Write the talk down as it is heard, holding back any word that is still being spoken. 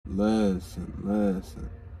Listen.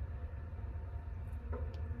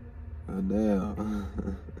 Adele.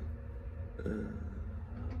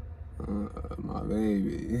 My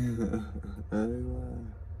baby. I ain't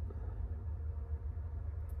lying.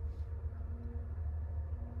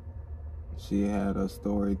 She had a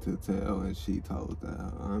story to tell and she told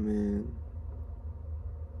that. I mean,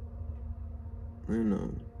 you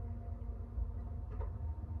know.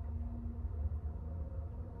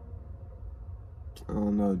 I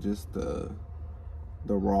don't know, just the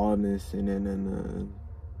rawness in it and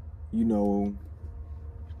you know,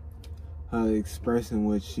 her expressing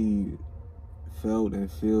what she felt and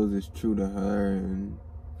feels is true to her, and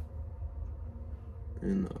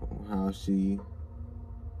you know how she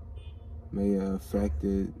may have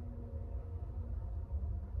affected,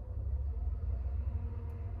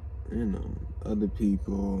 you know, other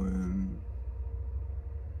people and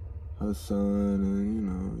her son, and you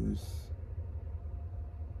know,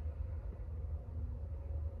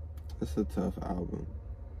 it's a tough album.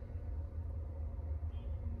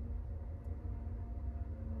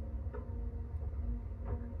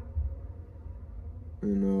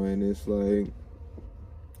 You know, and it's like,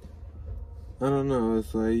 I don't know,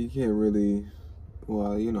 it's like you can't really,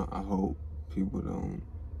 well, you know, I hope people don't,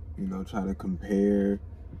 you know, try to compare,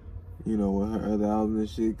 you know, with her other albums and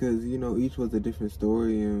shit, because, you know, each was a different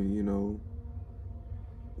story, and, you know,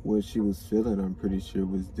 what she was feeling, I'm pretty sure,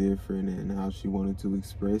 was different, and how she wanted to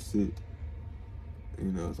express it,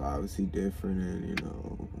 you know, it's obviously different, and, you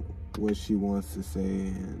know, what she wants to say,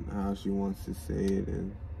 and how she wants to say it,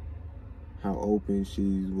 and how open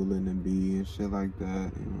she's willing to be, and shit like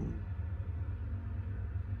that, you know.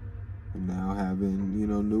 And now having, you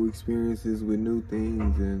know, new experiences with new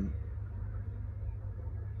things, and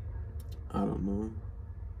I don't know.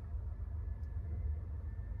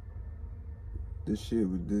 The shit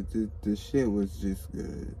was just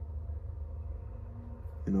good.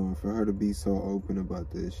 You know, and for her to be so open about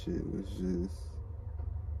this shit was just,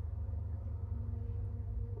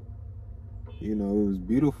 you know, it was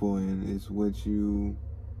beautiful, and it's what you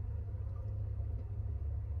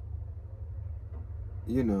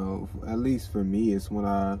know, at least for me, it's when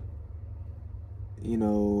I, you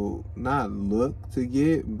know, not look to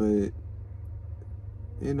get, but,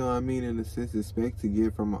 you know, I mean, in a sense, expect to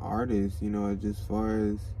get from an artist, you know, just as far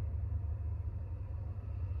as,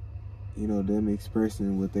 you know, them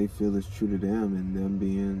expressing what they feel is true to them, and them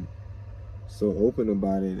being so open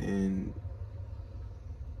about it, and,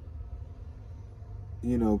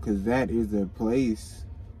 you know, because that is their place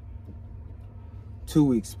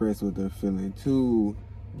to express what they're feeling, to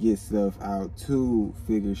get stuff out, to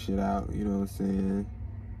figure shit out, you know what I'm saying?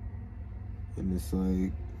 And it's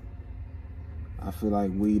like, I feel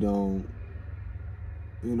like we don't,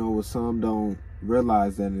 you know, some don't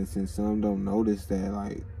realize that in a sense, some don't notice that,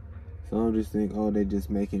 like, some just think, oh, they're just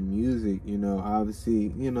making music, you know,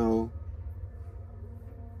 obviously, you know,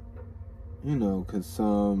 because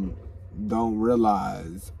some don't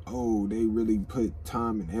realize, oh, they really put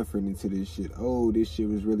time and effort into this shit. Oh, this shit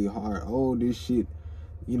was really hard. Oh, this shit,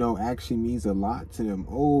 you know, actually means a lot to them.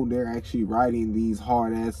 Oh, they're actually writing these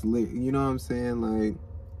hard-ass lyrics. You know what I'm saying? Like,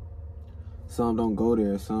 some don't go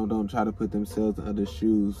there. Some don't try to put themselves in other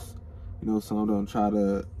shoes. You know, some don't try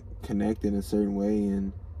to connect in a certain way.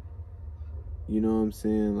 And, you know what I'm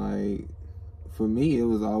saying? Like, for me, it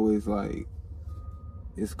was always like,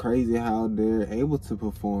 it's crazy how they're able to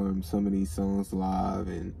perform some of these songs live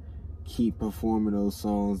and keep performing those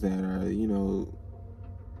songs that are, you know,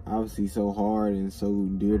 obviously so hard and so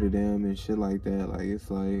dear to them and shit like that. Like,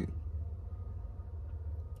 it's like,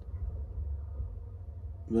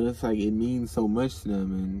 but it's like, it means so much to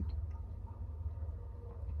them, and,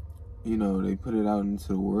 you know, they put it out into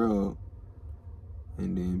the world,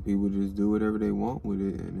 and then people just do whatever they want with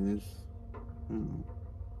it, and it's,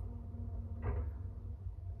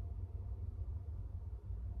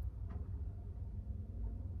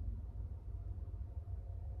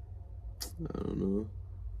 I don't know.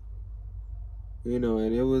 You know,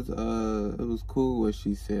 and it was cool what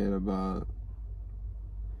she said about,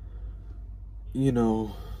 you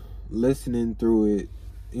know, listening through it,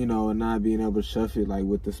 you know, and not being able to shuffle it, like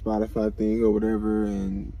with the Spotify thing or whatever,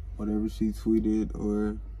 and whatever she tweeted,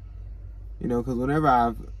 or, you know, because whenever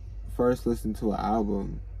I've first listened to an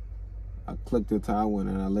album, I click the top one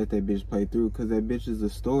and I let that bitch play through, because that bitch is a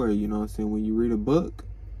story, you know what I'm saying? When you read a book,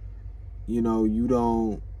 you know, you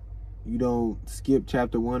don't skip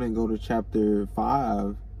chapter 1 and go to chapter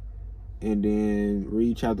 5 and then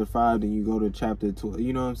read chapter 5, then you go to chapter 12.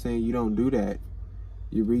 You know what I'm saying? You don't do that.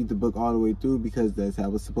 You read the book all the way through, because that's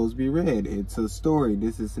how it's supposed to be read. It's a story,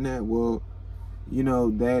 this and that. Well, you know,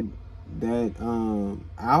 that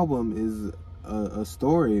album is a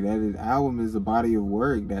story. That album is a body of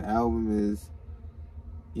work. That album is,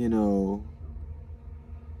 you know,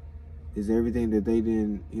 is everything that they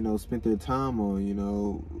didn't, you know, spent their time on, you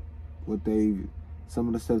know, what they, some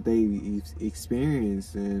of the stuff they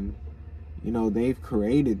experienced, and, you know, they've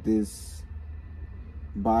created this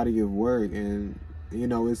body of work, and, you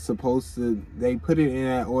know, it's supposed to, they put it in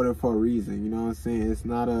that order for a reason, you know what I'm saying? It's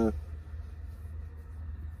not a,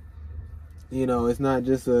 you know, it's not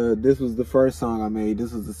just a, this was the first song I made,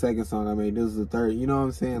 this was the second song I made, this was the third, you know what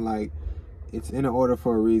I'm saying? Like, it's in an order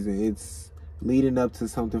for a reason. It's leading up to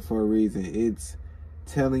something for a reason. It's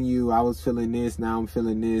telling you, I was feeling this, now I'm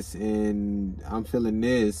feeling this, and I'm feeling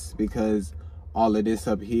this because all of this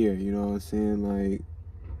up here, you know what I'm saying? Like,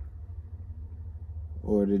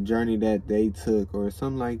 or the journey that they took, or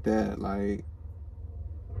something like that. Like,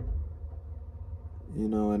 you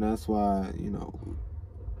know, and that's why, you know,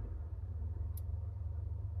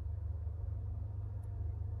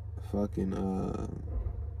 fucking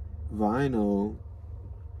vinyl,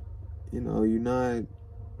 you know, you're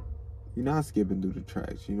not skipping through the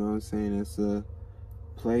tracks, you know what I'm saying? It's a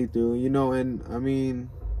playthrough, you know, and I mean,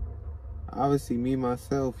 obviously me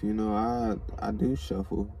myself, you know, I do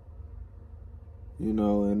shuffle, you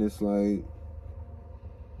know, and it's like,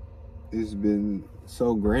 it's been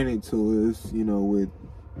so granted to us, you know, with,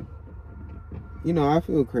 you know, I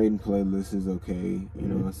feel creating playlists is okay, you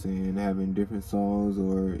know what I'm saying, having different songs,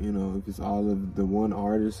 or, you know, if it's all of the one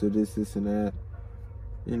artist or this and that,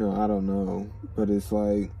 you know, I don't know, but it's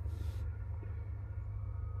like,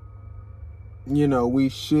 you know, we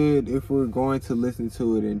should, if we're going to listen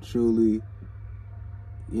to it and truly,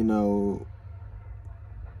 you know,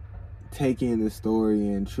 take in the story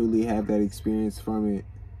and truly have that experience from it,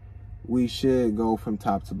 we should go from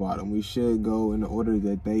top to bottom. We should go in the order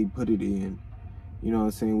that they put it in. You know what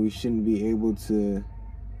I'm saying? We shouldn't be able to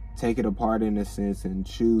take it apart in a sense and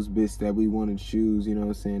choose bits that we want to choose, you know what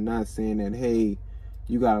I'm saying? Not saying that, hey,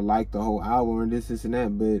 you gotta like the whole album or this and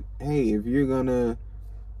that, but hey, if you're gonna,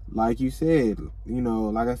 like you said, you know,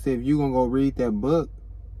 like I said, if you're gonna go read that book,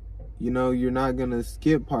 you know, you're not gonna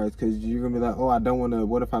skip parts, because you're gonna be like, oh, I don't wanna,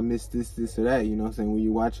 what if I miss this or that, you know what I'm saying? When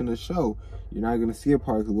you're watching a show, you're not gonna skip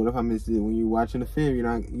parts, because what if I miss it? When you're watching a film, you're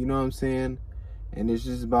not, you know what I'm saying? And it's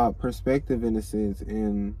just about perspective in a sense,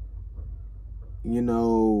 and, you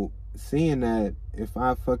know, seeing that if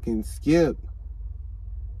I fucking skip,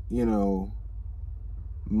 you know,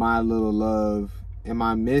 My Little Love, am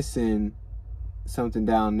I missing something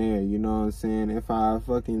down there, you know what I'm saying? If I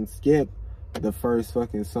fucking skip the first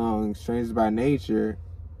fucking song, Strangers by Nature,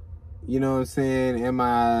 you know what I'm saying? Am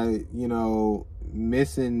I, you know,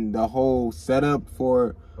 missing the whole setup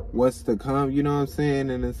for what's to come, you know what I'm saying?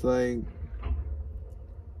 And it's like,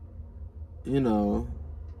 you know,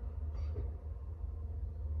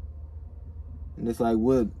 and it's like,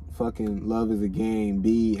 would fucking Love Is a Game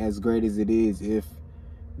be as great as it is if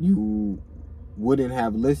you wouldn't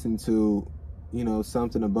have listened to, you know,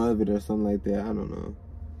 something above it or something like that? I don't know.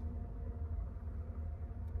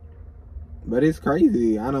 But it's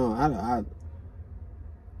crazy. I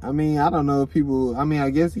mean, I don't know if people, I mean, I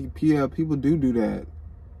guess people do that.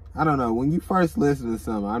 I don't know. When you first listen to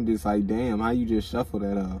something, I'm just like, damn, how you just shuffle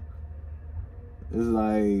that up? It's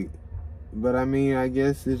like, but I mean, I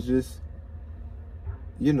guess it's just,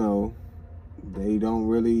 you know, they don't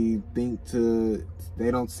really think to,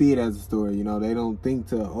 they don't see it as a story, you know, they don't think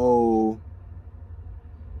to, oh,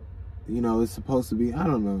 you know, it's supposed to be, I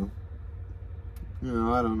don't know. You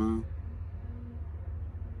know, I don't know.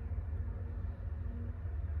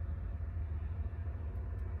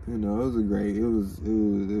 You know, it was a great, it was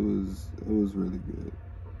really good.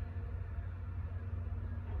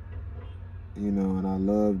 You know, and I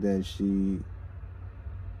love that she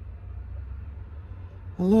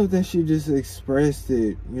just expressed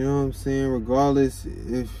it, you know what I'm saying? Regardless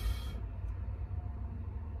if,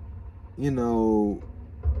 you know,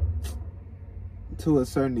 to a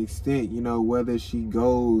certain extent, you know, whether she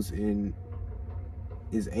goes and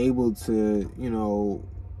is able to, you know,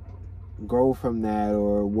 grow from that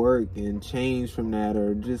or work and change from that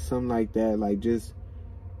or just something like that, like just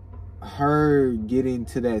her getting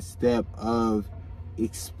to that step of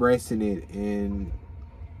expressing it and,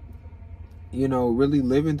 you know, really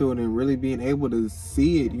living through it and really being able to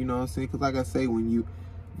see it, you know what I'm saying? Because like I say, when you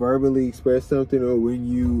verbally express something, or when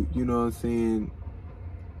you know what I'm saying,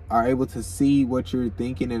 are able to see what you're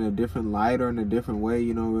thinking in a different light or in a different way,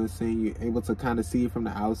 you know what I'm saying? You're able to kind of see it from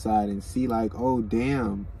the outside and see like, oh,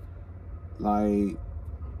 damn, like,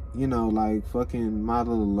 you know, like fucking My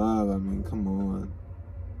Little Love, I mean, come on.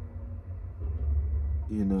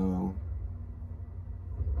 You know,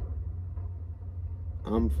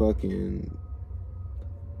 I'm fucking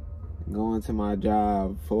going to my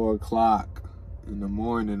job 4 o'clock in the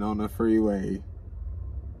morning on the freeway.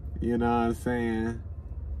 You know what I'm saying?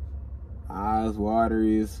 Eyes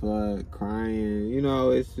watery as fuck, crying. You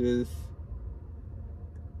know, it's just,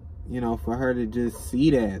 you know, for her to just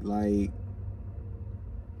see that, like,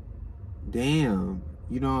 damn.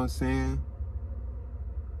 You know what I'm saying?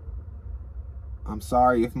 I'm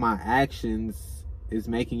sorry if my actions is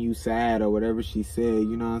making you sad or whatever she said.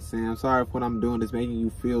 You know what I'm saying? I'm sorry if what I'm doing is making you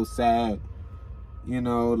feel sad. You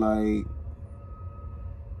know, like,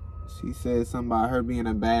 she said something about her being in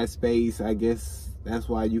a bad space. I guess that's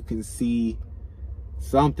why you can see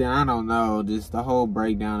something. I don't know. Just the whole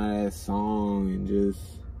breakdown of that song and just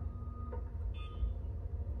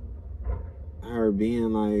her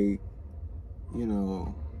being like, you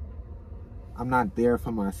know, I'm not there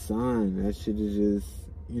for my son. That shit is just,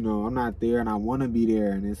 you know, I'm not there and I want to be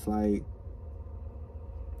there. And it's like,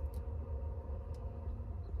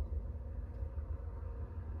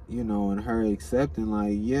 you know, and her accepting,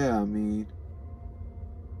 like, yeah, I mean,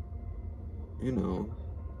 you know,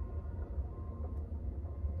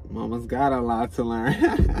 mama's got a lot to learn.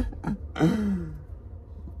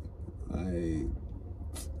 Like,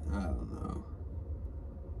 I don't know.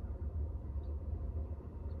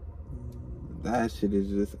 That shit is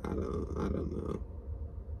just, I don't know.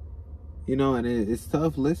 You know, and it's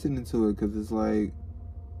tough listening to it because it's like,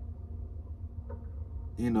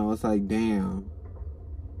 you know, it's like, damn.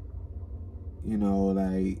 You know,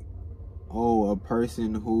 like, oh, a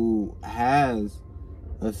person who has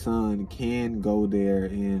a son can go there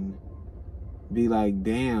and be like,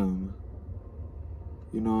 damn.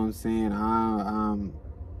 You know what I'm saying? I'm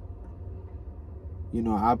you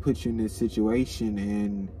know, I put you in this situation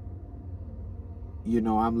and, you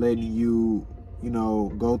know, I'm letting you, you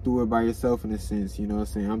know, go through it by yourself in a sense. You know what I'm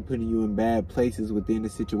saying? I'm putting you in bad places within the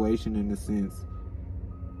situation in a sense.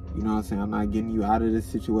 You know what I'm saying? I'm not getting you out of this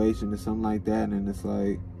situation or something like that. And it's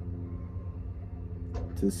like,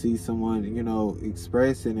 to see someone, you know,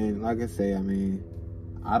 expressing it, like I say, I mean,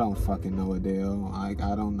 I don't fucking know Adele. Like,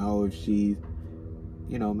 I don't know if she,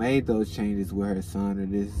 you know, made those changes with her son or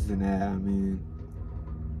this and that. I mean,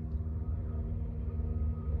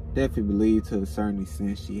 definitely believe to a certain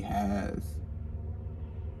extent she has.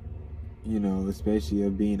 You know, especially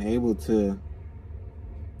of being able to,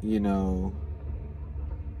 you know,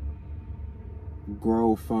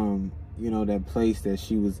 grow from, you know, that place that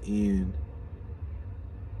she was in.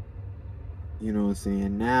 You know what I'm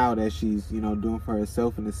saying? Now that she's, you know, doing for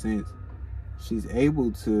herself in a sense, she's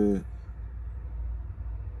able to,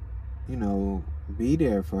 you know, be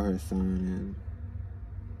there for her son and,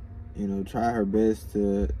 you know, try her best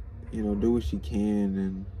to, you know, do what she can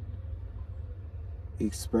and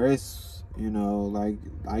express, you know, like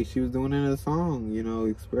she was doing in the song, you know,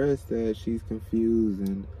 express that she's confused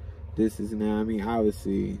and this is now. I mean,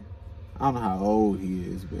 obviously, I don't know how old he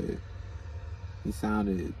is, but he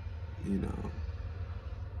sounded, you know,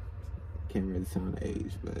 can't really sound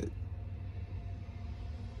age, but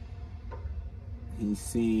he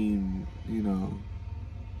seemed, you know,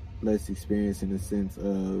 less experienced in the sense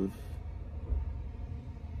of,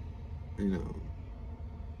 you know,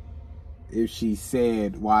 if she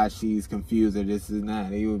said why she's confused or this and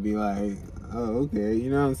that, he would be like, oh, okay, you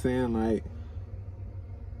know what I'm saying? Like,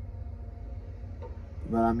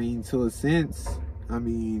 but I mean, to a sense, I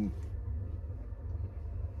mean,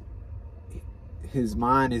 his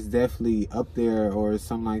mind is definitely up there or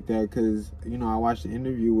something like that, because, you know, I watched an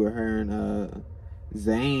interview with her and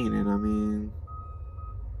Zayn, and I mean,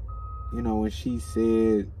 you know, when she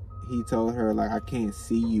said, he told her, like, I can't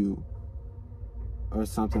see you, or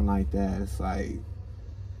something like that, it's like,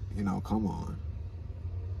 you know, come on.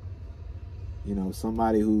 You know,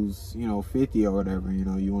 somebody who's, you know, 50 or whatever, you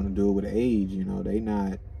know, you want to do it with age, you know, they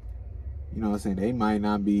not, you know what I'm saying, they might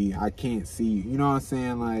not be, I can't see you, you know what I'm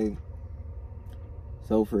saying, like,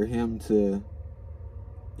 so for him to,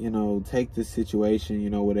 you know, take the situation, you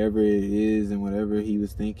know, whatever it is and whatever he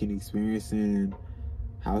was thinking, experiencing, and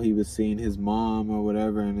how he was seeing his mom or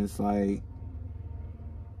whatever, and it's like,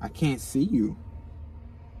 I can't see you.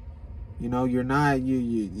 You know, you're not,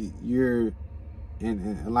 you're,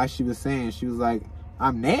 and like she was saying, she was like,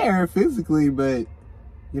 I'm there physically, but,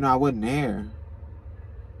 you know, I wasn't there.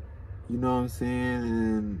 You know what I'm saying?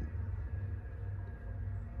 And,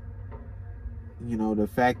 you know, the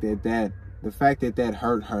fact that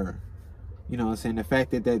hurt her, you know what I'm saying? The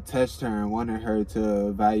fact that touched her and wanted her to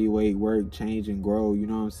evaluate, work, change, and grow, you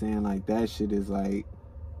know what I'm saying? Like, that shit is like,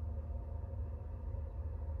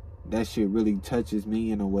 that shit really touches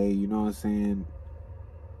me in a way, you know what I'm saying?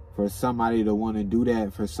 for somebody to want to do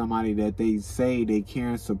that for somebody that they say they care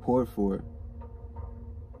and support for.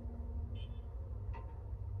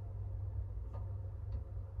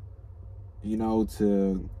 You know,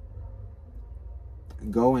 to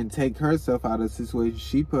go and take herself out of the situation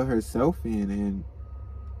she put herself in, and,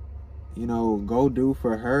 you know, go do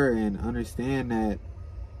for her and understand that,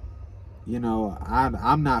 you know,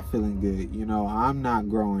 I'm not feeling good. You know, I'm not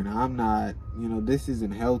growing. I'm not, you know, this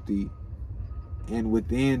isn't healthy. And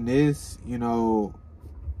within this, you know,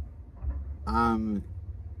 I'm,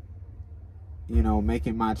 you know,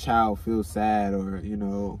 making my child feel sad, or, you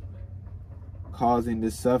know, causing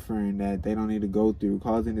this suffering that they don't need to go through,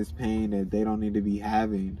 causing this pain that they don't need to be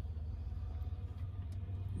having.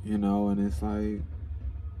 You know, and it's like,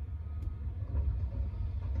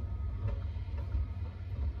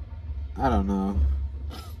 I don't know.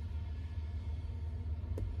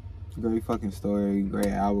 Great fucking story, great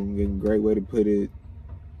album, great way to put it.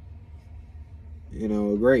 You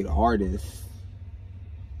know, a great artist.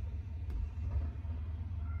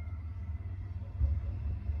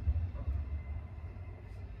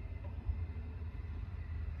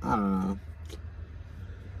 I don't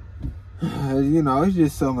know. You know, it's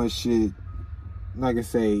just so much shit. Like I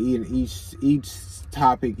say, each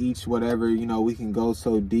topic, each whatever, you know, we can go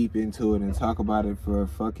so deep into it and talk about it for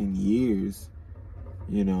fucking years.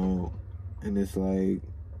 You know, and it's like,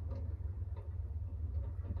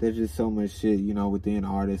 there's just so much shit, you know, within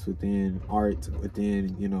artists, within art,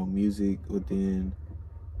 within, you know, music, within,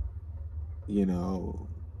 you know,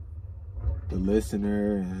 the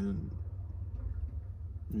listener and,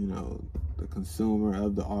 you know, the consumer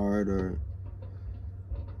of the art, or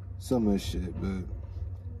so much shit. But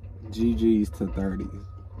GG's to 30.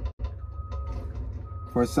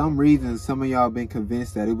 For some reason, some of y'all been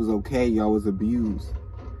convinced that it was okay y'all was abused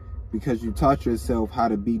because you taught yourself how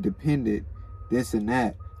to be dependent, this and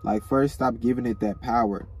that. Like, first, stop giving it that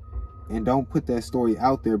power. And don't put that story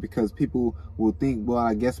out there, because people will think, well,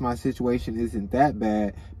 I guess my situation isn't that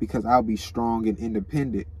bad because I'll be strong and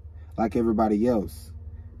independent like everybody else.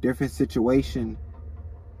 Different situation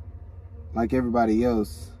like everybody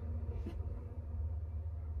else.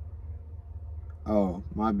 Oh,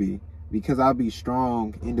 my B. Because I'll be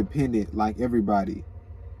strong, independent like everybody.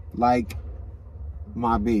 Like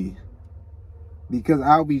my B. Because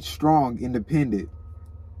I'll be strong, independent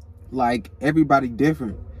like everybody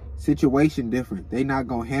different. Situation different. They not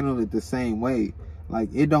gonna handle it the same way. Like,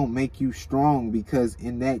 it don't make you strong, because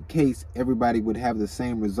in that case, everybody would have the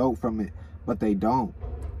same result from it, but they don't.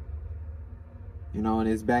 You know, and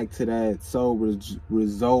it's back to that soul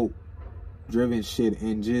result driven shit,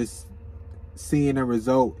 and just seeing a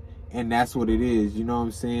result, and that's what it is. You know what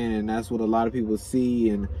I'm saying? And that's what a lot of people see,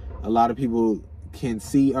 and a lot of people can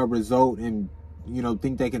see a result and, you know,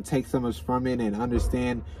 think they can take so much from it and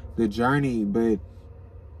understand the journey, but,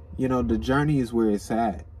 you know, the journey is where it's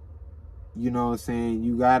at. You know what I'm saying?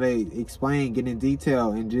 You gotta explain, get in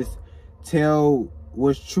detail, and just tell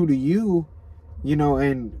what's true to you, you know,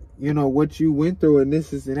 and, you know, what you went through, and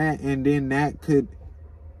this and that, and then that could,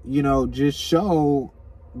 you know, just show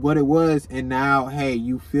what it was. And now, hey,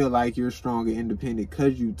 you feel like you're strong and independent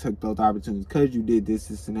because you took those opportunities, because you did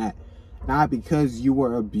this and that, not because you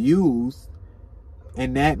were abused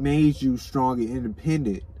and that made you strong and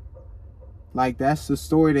independent. Like, that's the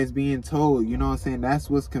story that's being told. You know what I'm saying? That's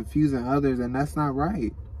what's confusing others, and that's not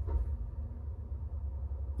right.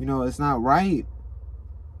 You know, it's not right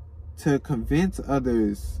to convince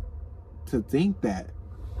others to think that.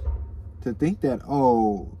 To think that,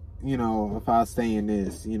 oh, you know, if I stay in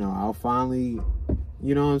this, you know, I'll finally,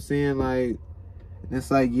 you know what I'm saying? Like,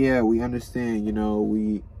 it's like, yeah, we understand, you know,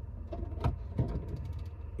 we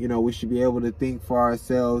should be able to think for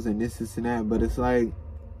ourselves and this and that, but it's like,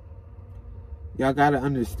 y'all gotta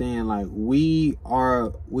understand, like,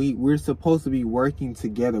 we're supposed to be working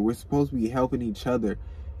together. We're supposed to be helping each other.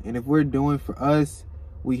 And if we're doing for us,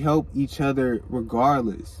 we help each other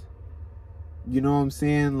regardless. You know what I'm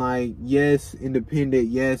saying? Like, yes, independent,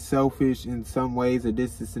 yes, selfish in some ways, or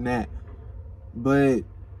this and that. But,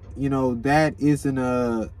 you know, that isn't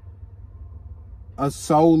a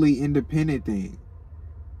solely independent thing.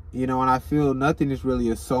 You know, and I feel nothing is really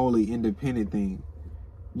a solely independent thing.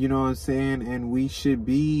 You know what I'm saying? And we should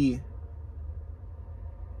be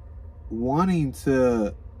wanting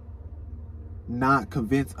to not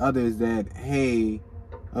convince others that, hey,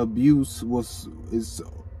 abuse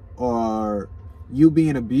or you're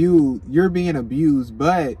being abused,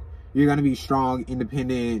 but you're going to be strong,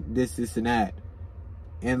 independent, this and that.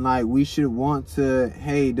 And, like, we should want to,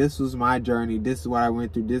 hey, this was my journey. This is what I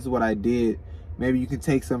went through. This is what I did. Maybe you can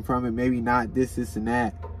take some from it. Maybe not, this and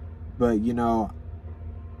that. But, you know,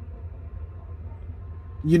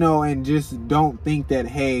 you know, and just don't think that,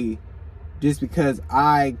 hey, just because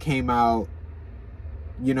I came out,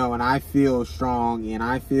 you know, and I feel strong and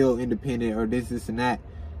I feel independent or this and that,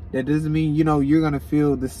 that doesn't mean, you know, you're going to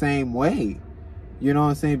feel the same way. You know what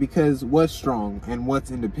I'm saying? Because what's strong and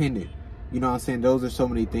what's independent? You know what I'm saying? Those are so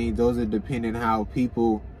many things. Those are dependent how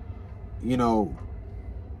people, you know,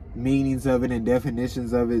 meanings of it and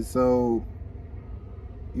definitions of it. So,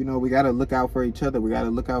 you know, we got to look out for each other. We got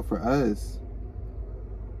to look out for us.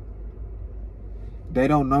 They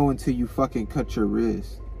don't know until you fucking cut your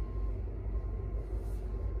wrist.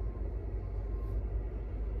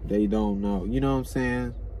 They don't know. You know what I'm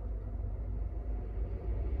saying?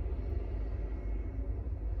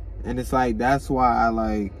 And it's like, that's why I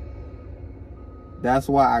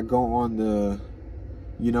go on the,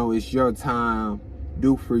 you know, it's your time,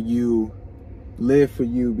 do for you, live for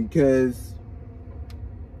you, because,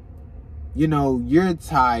 you know, you're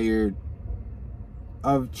tired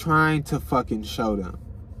of trying to fucking show them.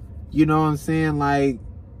 You know what I'm saying? Like,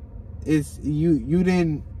 it's, you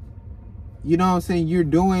didn't, you know what I'm saying? You're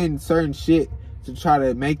doing certain shit to try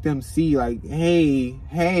to make them see, like, hey,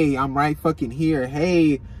 I'm right fucking here.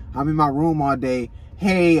 Hey, I'm in my room all day.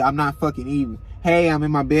 Hey, I'm not fucking eating. Hey, I'm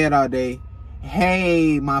in my bed all day.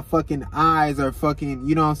 Hey, my fucking eyes are fucking,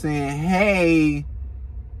 you know what I'm saying? Hey,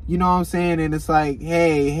 you know what I'm saying? And it's like,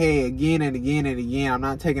 hey, again and again and again. I'm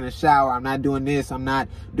not taking a shower. I'm not doing this. I'm not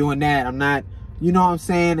doing that. I'm not, you know what I'm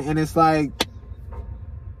saying? And it's like,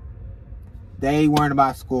 they weren't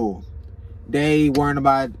about school. They weren't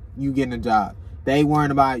about you getting a job. They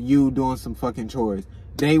weren't about you doing some fucking chores.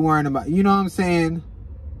 They weren't about, you know what I'm saying?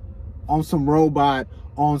 On some robot,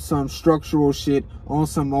 on some structural shit, on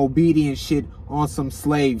some obedient shit, on some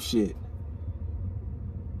slave shit.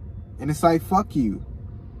 And it's like, fuck you.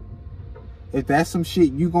 If that's some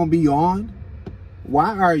shit you gonna be on,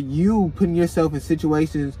 why are you putting yourself in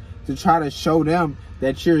situations to try to show them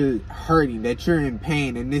that you're hurting, that you're in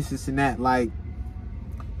pain, and this and that? Like,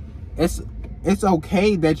 it's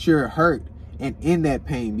okay that you're hurt and in that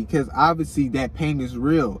pain, because obviously that pain is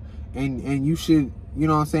real, and you should, you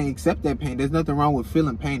know what I'm saying, accept that pain. There's nothing wrong with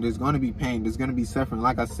feeling pain. There's going to be pain. There's going to be suffering,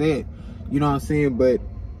 like I said. You know what I'm saying? But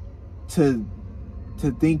to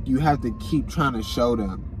think you have to keep trying to show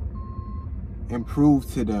them and prove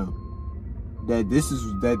to them that this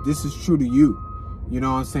is true to you. You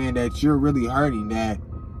know what I'm saying? That you're really hurting. That,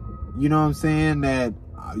 you know what I'm saying? That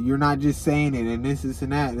you're not just saying it and this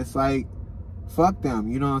and that. It's like, fuck them.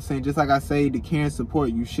 You know what I'm saying? Just like I say, the care and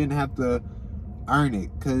support, you shouldn't have to earn it,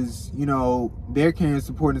 because, you know, they're caring and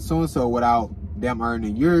supporting so-and-so without them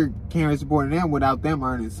earning. You're caring and supporting them without them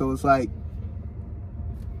earning. So it's like,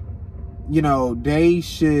 you know, they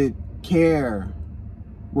should care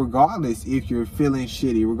regardless if you're feeling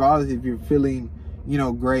shitty, regardless if you're feeling, you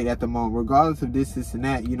know, great at the moment, regardless of this and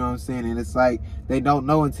that, you know what I'm saying? And it's like, they don't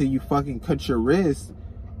know until you fucking cut your wrist.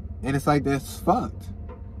 And it's like, that's fucked.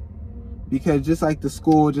 Because just like the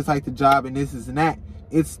school, just like the job and this and that,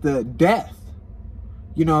 it's the death.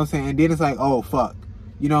 You know what I'm saying? And then it's like, oh, fuck.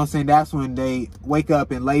 You know what I'm saying? That's when they wake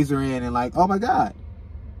up and laser in and like, oh my God.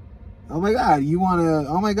 Oh my God. You want to,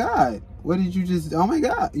 oh my God. What did you just, oh my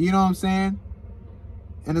God. You know what I'm saying?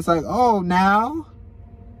 And it's like, oh, now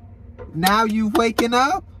you waking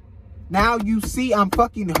up? Now you see I'm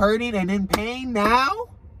fucking hurting and in pain now?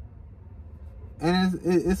 And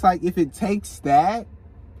it's like, if it takes that,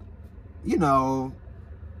 you know,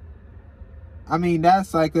 I mean,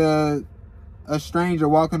 that's like a stranger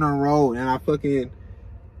walking on the road and I fucking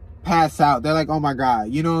pass out. They're like, oh my God.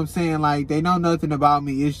 You know what I'm saying? Like, they know nothing about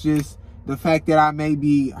me. It's just the fact that I may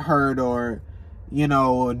be hurt or, you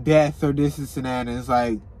know, death or this and that. And it's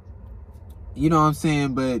like, you know what I'm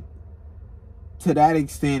saying? But to that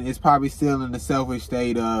extent, it's probably still in the selfish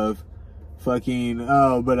state of fucking,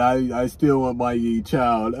 oh, but I still want my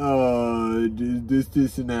child. Oh,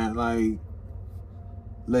 this and that. Like,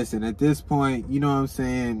 listen, at this point, you know what I'm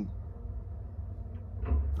saying?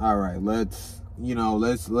 All right, let's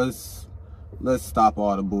stop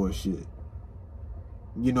all the bullshit.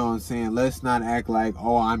 You know what I'm saying? Let's not act like,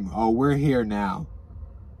 we're here now.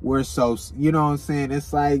 We're so, you know what I'm saying?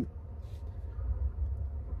 It's like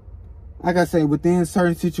I say, within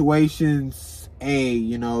certain situations,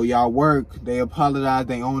 you know, y'all work, they apologize,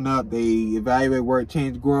 they own up, they evaluate, work,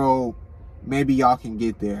 change, grow. Maybe y'all can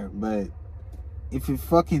get there. But if it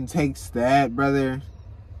fucking takes that, brother,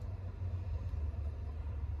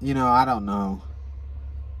 you know, I don't know.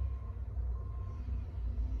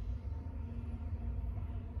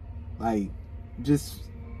 Like, just,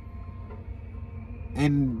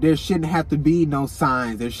 and there shouldn't have to be no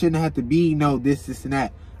signs. There shouldn't have to be no this and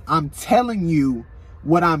that. I'm telling you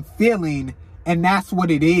what I'm feeling, And that's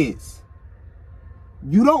what it is.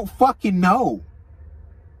 You don't fucking know.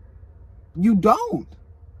 You don't.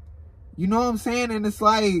 You know what I'm saying? And it's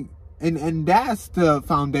like, and that's the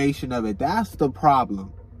foundation of it. That's the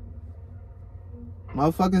problem.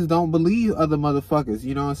 Motherfuckers don't believe other motherfuckers.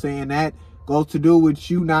 You know what I'm saying? That goes to do with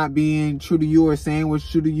you not being true to you or saying what's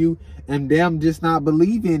true to you, and them just not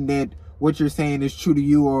believing that what you're saying is true to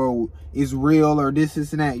you or is real or this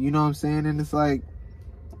and that. You know what I'm saying? And it's like,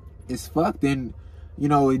 it's fucked. And, you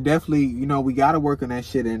know, it definitely, you know, we got to work on that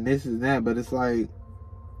shit and this and that. But it's like,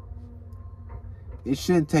 it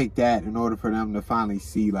shouldn't take that in order for them to finally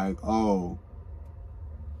see, like, oh,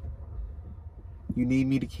 you need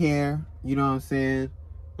me to care? You know what I'm saying?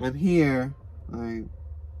 I'm here, like,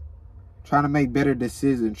 trying to make better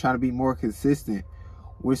decisions, trying to be more consistent.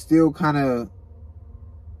 We're still gonna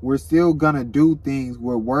do things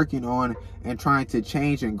we're working on and trying to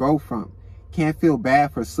change and grow from. Can't feel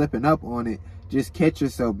bad for slipping up on it. Just catch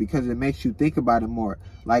yourself, because it makes you think about it more.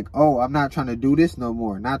 Like, oh, I'm not trying to do this no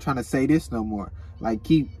more. Not trying to say this no more. Like,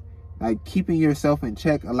 keeping yourself in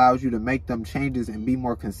check allows you to make them changes and be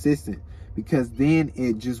more consistent, because then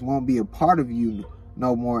it just won't be a part of you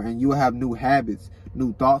no more, and you'll have new habits,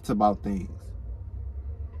 new thoughts about things.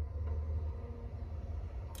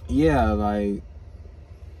 Yeah, like,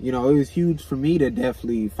 you know, it was huge for me to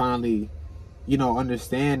definitely finally, you know,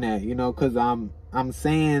 understand that, you know, because I'm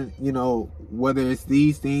saying, you know, whether it's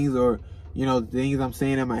these things or, you know, the things I'm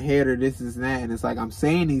saying in my head or this and that, and it's like I'm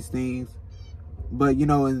saying these things, but, you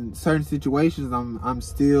know, in certain situations, I'm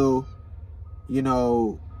still, you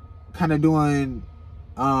know, kind of doing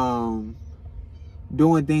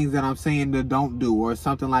things that I'm saying that don't do, or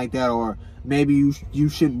something like that, or maybe you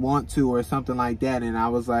shouldn't want to, or something like that. And I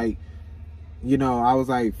was like, you know, I was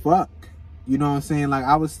like, fuck, you know what I'm saying? Like,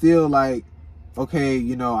 I was still like, okay,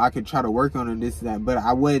 you know, I could try to work on it, this and that, but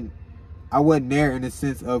I wasn't there in the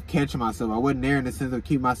sense of catching myself. I wasn't there in the sense of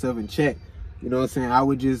keeping myself in check. You know what I'm saying? I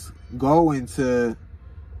would just go into,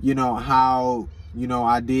 you know, how, you know,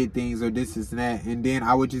 I did things or this and that, and then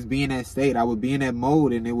I would just be in that state. I would be in that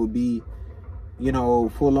mode, and it would be, you know,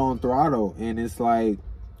 full on throttle. And it's like,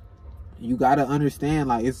 you gotta understand,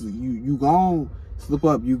 like, it's you gon' slip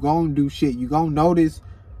up, you gon' do shit, you gon' notice,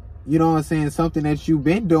 you know what I'm saying, something that you've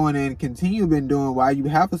been doing and continue been doing while you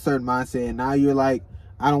have a certain mindset, and now you're like,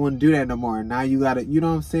 I don't want to do that no more. And now you gotta, you know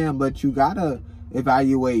what I'm saying, but you gotta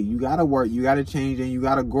evaluate, you gotta work, you gotta change, and you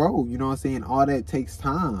gotta grow. You know what I'm saying? All that takes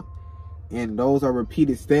time, and those are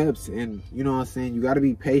repeated steps. And you know what I'm saying, you gotta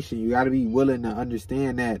be patient, you gotta be willing to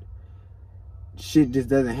understand that shit just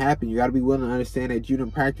doesn't happen. You gotta be willing to understand that you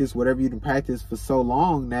done practice whatever you done practice for so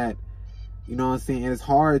long that, you know what I'm saying, and it's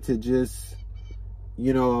hard to just,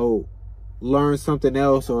 you know, learn something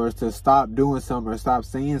else, or to stop doing something, or stop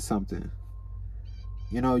saying something.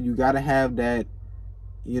 You know, you gotta have that,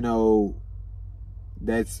 you know,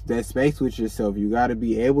 that space with yourself. You gotta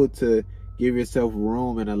be able to give yourself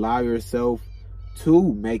room and allow yourself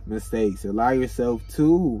to make mistakes. Allow yourself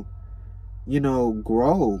to, you know,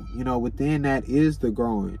 grow. You know, within that is the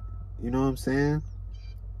growing. You know what I'm saying?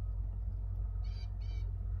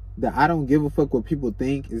 The I don't give a fuck what people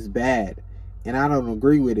think is bad, and I don't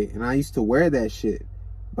agree with it, and I used to wear that shit,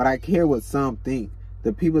 but I care what some think.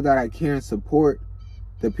 The people that I care and support,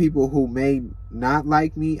 the people who may not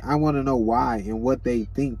like me, I want to know why and what they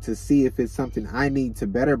think, to see if it's something I need to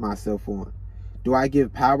better myself on. Do I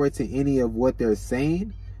give power to any of what they're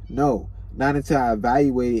saying? No, not until I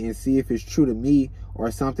evaluate it and see if it's true to me,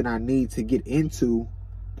 or something I need to get into,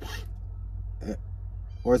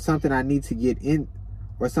 or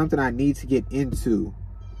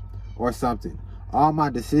something. All my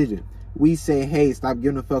decision. We say, hey, stop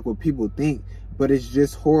giving a fuck what people think, but it's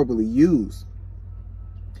just horribly used.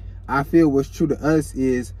 I feel what's true to us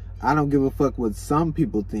is, I don't give a fuck what some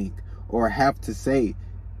people think or have to say.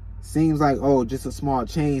 Seems like, oh, just a small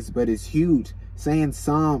change, but it's huge. Saying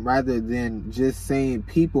some rather than just saying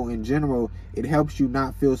people in general, it helps you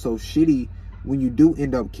not feel so shitty when you do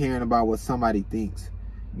end up caring about what somebody thinks.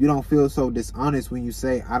 You don't feel so dishonest when you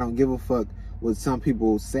say, I don't give a fuck what some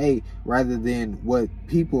people say, rather than what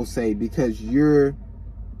people say, because you're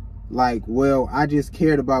like, well, I just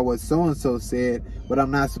cared about what so-and-so said, but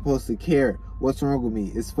I'm not supposed to care. What's wrong with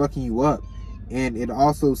me? It's fucking you up. And it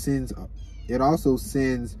also sends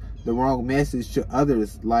the wrong message to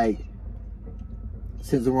others.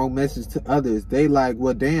 They like,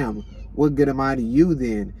 well, damn, what good am I to you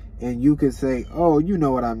then? And you could say, oh, you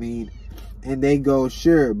know what I mean. And they go,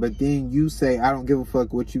 sure. But then you say, I don't give a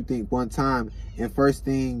fuck what you think one time. And first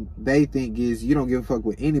thing they think is, you don't give a fuck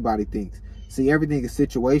what anybody thinks. See, everything is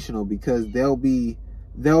situational, because they'll be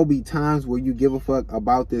there'll be times where you give a fuck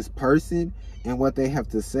about this person and what they have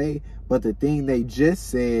to say, but the thing they just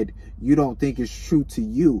said you don't think is true to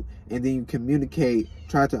you, and then you communicate,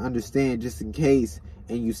 try to understand just in case,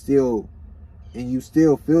 and you still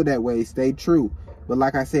feel that way. Stay true. But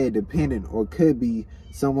like I said, dependent, or could be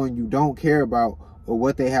someone you don't care about or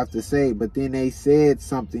what they have to say, but then they said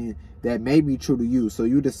something that may be true to you, so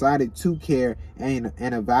you decided to care and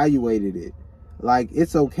evaluated it. Like,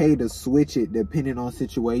 it's okay to switch it depending on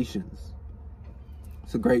situations.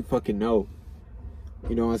 It's a great fucking note.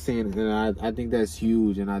 You know what I'm saying? And I think that's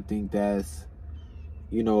huge, and I think that's,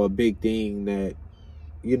 you know, a big thing that,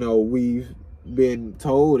 you know, we've been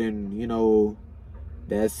told, and, you know,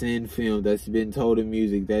 that's in film, that's been told in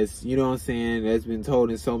music, that's, you know what I'm saying, that's been told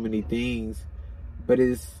in so many things. But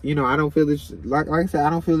it's, you know, I don't feel it's, like I said, I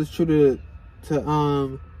don't feel it's true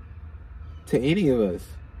to any of us.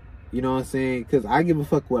 You know what I'm saying? Because I give a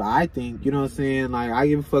fuck what I think, you know what I'm saying? Like, I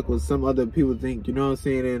give a fuck what some other people think, you know what I'm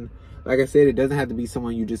saying? And like I said, it doesn't have to be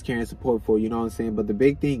someone you just care and support for, you know what I'm saying? But the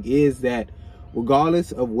big thing is that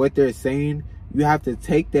regardless of what they're saying, you have to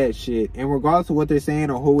take that shit. And regardless of what they're saying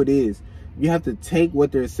or who it is, you have to take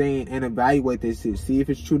what they're saying and evaluate this shit. See if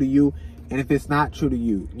it's true to you and if it's not true to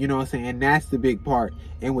you. You know what I'm saying? And that's the big part.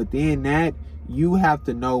 And within that, you have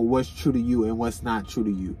to know what's true to you and what's not true to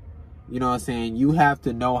you. You know what I'm saying? You have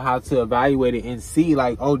to know how to evaluate it and see,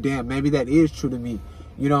 like, oh, damn, maybe that is true to me.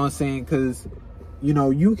 You know what I'm saying? Because, you know,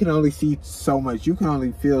 you can only see so much. You can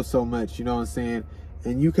only feel so much, you know what I'm saying?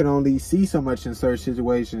 And you can only see so much in certain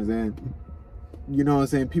situations. And, you know what I'm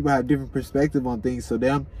saying? People have different perspective on things. So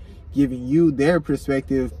them giving you their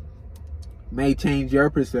perspective may change your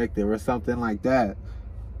perspective or something like that.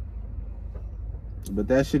 But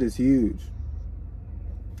that shit is huge.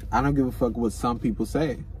 I don't give a fuck what some people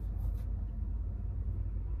say.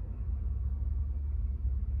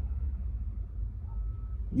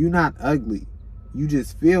 You're not ugly. You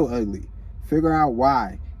just feel ugly. Figure out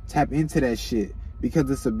why. Tap into that shit, because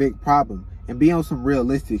it's a big problem. And be on some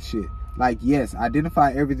realistic shit. Like, yes,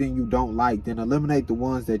 identify everything you don't like, then eliminate the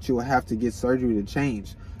ones that you'll have to get surgery to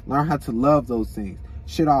change. Learn how to love those things.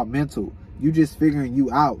 Shit all mental. You just figuring you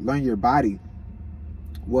out. Learn your body.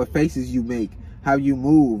 What faces you make. How you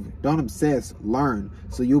move. Don't obsess. Learn.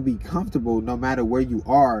 So you'll be comfortable no matter where you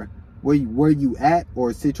are. Where you at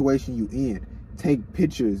or situation you in. Take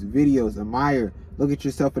pictures, videos, admire. Look at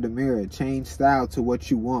yourself in the mirror. Change style to what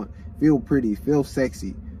you want. Feel pretty. Feel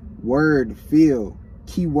sexy. Word, feel.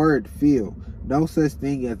 Keyword, feel. No such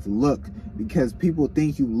thing as look, because people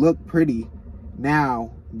think you look pretty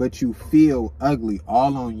now, but you feel ugly.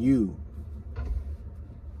 All on you.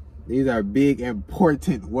 These are big,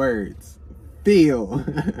 important words. Feel.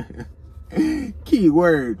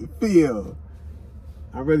 Keyword, feel.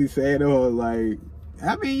 I'm really saying, oh, like,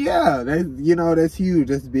 I mean, yeah, that's, you know, that's huge.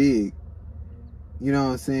 That's big. You know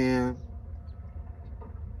what I'm saying?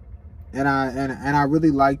 And I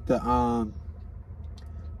really like the,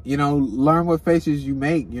 you know, learn what faces you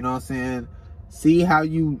make, you know what I'm saying? See how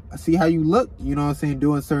you look, you know what I'm saying,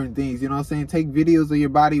 doing certain things, you know what I'm saying? Take videos of your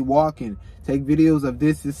body walking, take videos of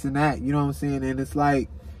this and that, you know what I'm saying? And it's like,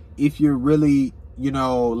 if you're really, you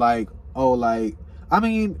know, like, oh, like, I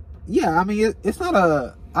mean, yeah, I mean, it's not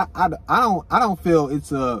a, I don't feel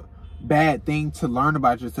it's a bad thing to learn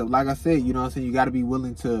about yourself. Like I said, you know what I'm saying, you got to be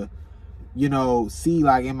willing to, you know, see,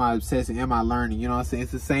 like, am I obsessing, am I learning, you know what I'm saying?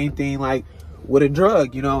 It's the same thing, like, with a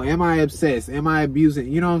drug, you know, am I obsessed, am I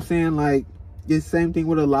abusing, you know what I'm saying? Like, it's the same thing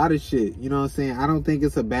with a lot of shit, you know what I'm saying? I don't think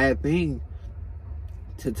it's a bad thing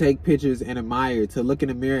to take pictures and admire, to look in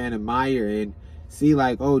the mirror and admire and see,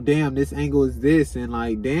 like, oh, damn, this angle is this, and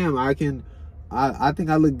like, damn, I think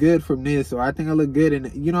I look good from this, or I think I look good,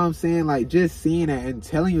 and you know what I'm saying? Like, just seeing that and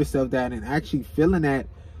telling yourself that and actually feeling that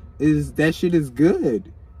shit is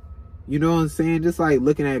good. You know what I'm saying? Just like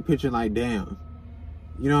looking at a picture like, damn.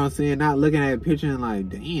 You know what I'm saying? Not looking at a picture and like,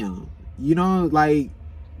 damn. You know, like,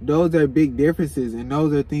 those are big differences, and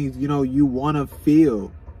those are things, you know, you want to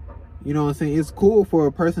feel. You know what I'm saying? It's cool for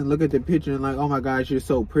a person to look at the picture and like, oh my gosh, you're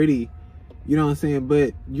so pretty. You know what I'm saying?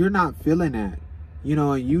 But you're not feeling that. You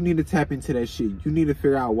know, and you need to tap into that shit. You need to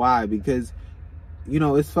figure out why, because, you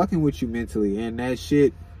know, it's fucking with you mentally. And that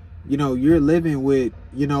shit, you know, you're living with,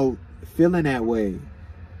 you know, feeling that way.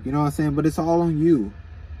 You know what I'm saying? But it's all on you.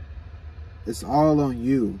 It's all on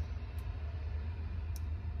you.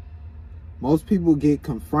 Most people get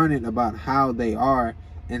confronted about how they are,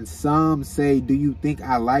 and some say, do you think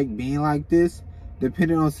I like being like this?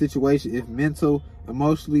 Depending on the situation, if mental,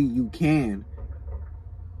 emotionally, you can.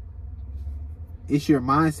 It's your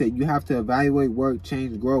mindset. You have to evaluate, work,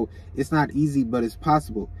 change, grow. It's not easy, but it's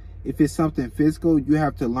possible. If it's something physical, you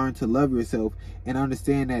have to learn to love yourself and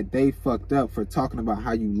understand that they fucked up for talking about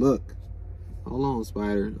how you look. Hold on,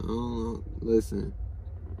 Spider. Listen.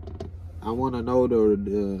 I want to know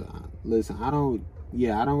listen, I don't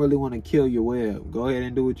really want to kill your web. Go ahead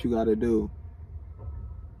and do what you got to do.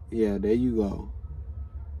 Yeah, there you go.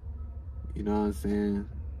 You know what I'm saying?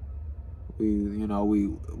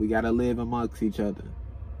 We got to live amongst each other.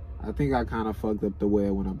 I think I kind of fucked up the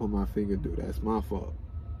web when I put my finger through. That's my fault.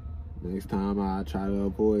 Next time I try to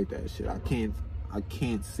avoid that shit. I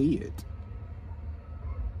can't see it.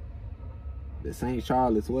 This ain't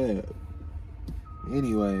Charlotte's Web.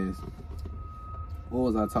 Anyways, what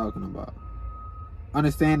was I talking about?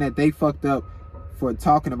 Understand that they fucked up for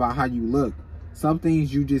talking about how you look. Some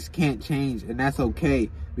things you just can't change, and that's okay,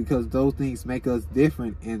 because those things make us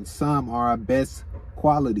different, and some are our best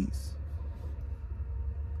qualities.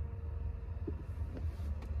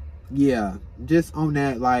 Yeah, just on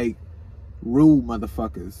that, like, rude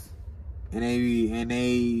motherfuckers. And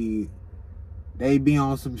they be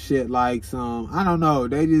on some shit like I don't know,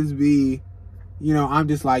 they just be, I'm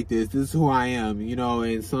just like this. This is who I am,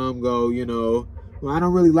 and some go, well, I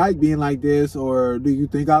don't really like being like this, or do you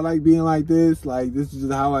think I like being like this? Like, this is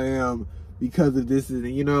just how I am because of this,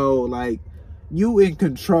 and like, you in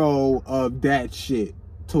control of that shit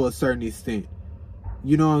to a certain extent.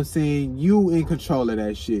 You know what I'm saying? You in control of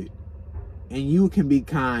that shit. And you can be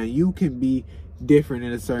kind. You can be different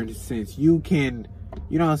in a certain sense. You can,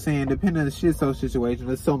 you know what I'm saying, depending on the situation,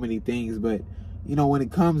 there's so many things. But, when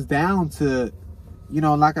it comes down to,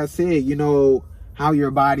 like I said, how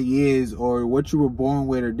your body is, or what you were born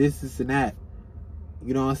with, or this and that,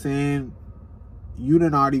 you know what I'm saying? You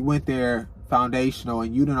done already went there foundational,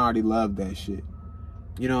 and you done already loved that shit.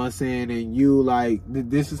 You know what I'm saying? And you like,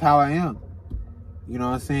 this is how I am. You know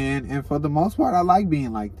what I'm saying? And for the most part, I like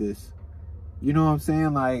being like this. You know what I'm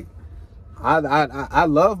saying? Like, I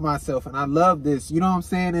love myself, and I love this. You know what I'm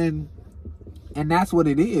saying? And that's what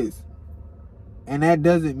it is. And that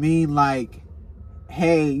doesn't mean like,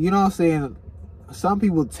 hey, you know what I'm saying? Some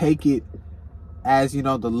people take it as, the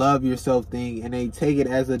love yourself thing, and they take it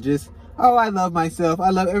as oh, I love myself. I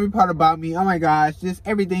love every part about me. Oh my gosh, just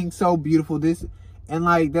everything's so beautiful. And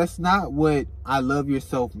like, that's not what I love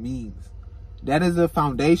yourself means. That is a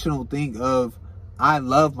foundational thing of, I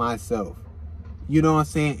love myself. You know what I'm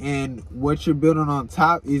saying? And what you're building on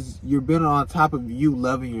top is, you're building on top of you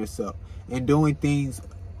loving yourself and doing things,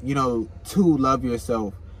 to love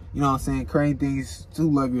yourself. You know what I'm saying? Creating things to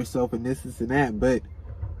love yourself, and this and that. But,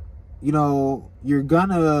 you're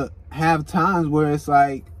gonna have times where it's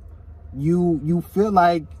like, you feel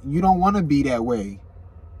like you don't want to be that way.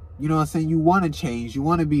 You know what I'm saying? You want to change. You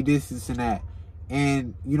want to be this and that.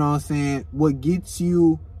 And, you know what I'm saying? What gets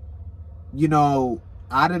you,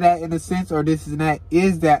 out of that in a sense, or this and that,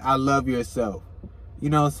 is that I love yourself. You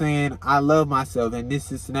know what I'm saying? I love myself, and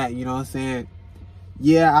this and that. You know what I'm saying?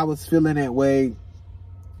 Yeah, I was feeling that way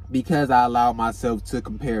because I allowed myself to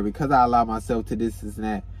compare, because I allowed myself to this and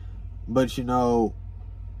that. But,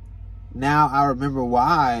 now I remember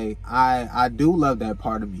why I do love that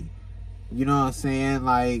part of me. You know what I'm saying?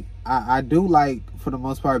 Like, I do like, for the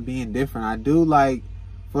most part, being different. I do like,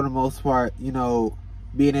 for the most part,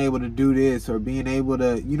 being able to do this, or being able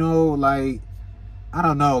to, like, I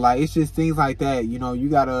don't know, like, it's just things like that. You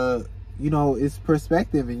gotta, it's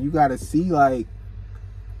perspective, and you gotta see, like,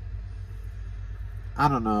 I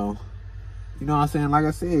don't know. You know what I'm saying? Like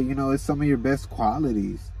I said, it's some of your best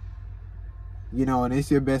qualities. And it's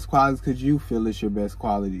your best qualities because you feel it's your best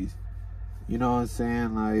qualities. You know what I'm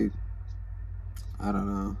saying? Like, I don't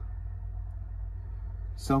know.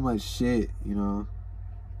 So much shit, And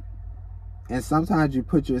sometimes you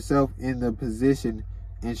put yourself in the position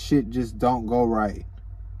and shit just don't go right.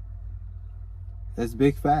 That's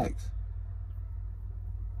big facts.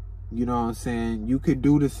 You know what I'm saying? You could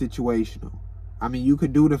do the situational. I mean, you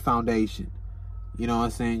could do the foundation. You know what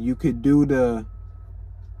I'm saying? You could do the,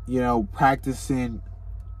 practicing,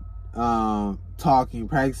 talking,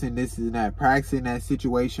 practicing this and that, practicing that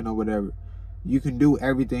situation or whatever. You can do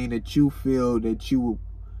everything that you feel that you,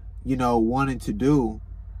 wanted to do.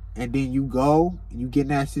 And then you get in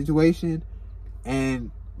that situation,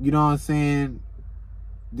 and, you know what I'm saying,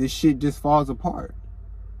 this shit just falls apart.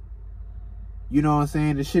 You know what I'm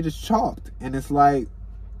saying? The shit is chalked. And it's like,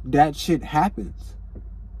 that shit happens.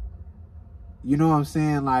 You know what I'm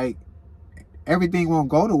saying? Like, everything won't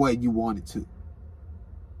go the way you want it to.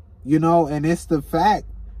 And it's the fact,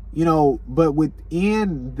 but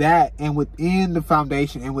within that, and within the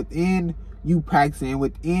foundation, and within you practicing, and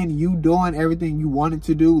within you doing everything you wanted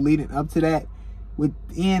to do leading up to that,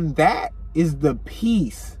 within that is the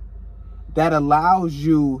peace that allows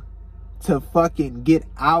you to fucking get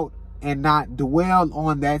out and not dwell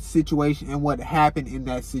on that situation and what happened in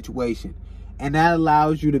that situation. And that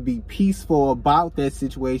allows you to be peaceful about that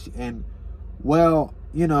situation. And, well,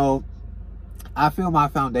 you know, I feel my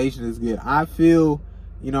foundation is good. I feel,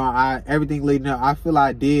 you know, everything leading up, I feel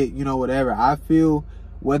I did, you know, whatever. I feel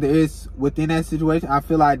whether it's within that situation, I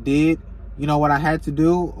feel I did, you know, what I had to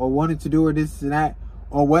do or wanted to do or this and that.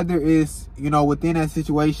 Or whether it's, you know, within that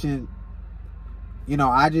situation, you know,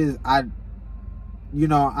 I didn't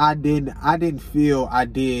feel I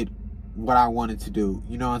did what I wanted to do.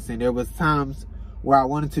 You know what I'm saying? There was times where I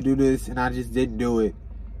wanted to do this and I just didn't do it.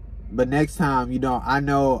 But next time, you know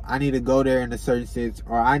I need to go there in a certain sense,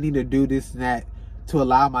 or I need to do this and that to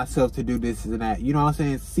allow myself to do this and that. You know what I'm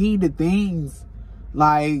saying? See the things,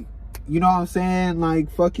 like, you know what I'm saying? Like,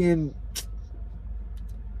 fucking,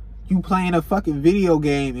 you playing a fucking video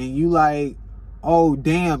game and you like, oh,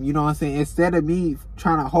 damn, you know what I'm saying? Instead of me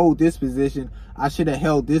trying to hold this position, I should have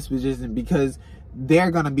held this position, because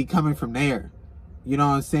they're going to be coming from there. You know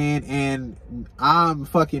what I'm saying? And I'm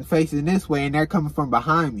fucking facing this way and they're coming from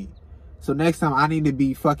behind me. So next time I need to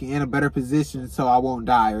be fucking in a better position so I won't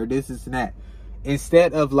die, or this and that.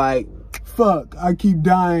 Instead of like, fuck, I keep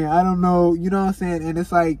dying, I don't know, you know what I'm saying? And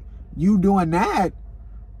it's like, you doing that,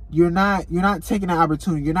 you're not taking the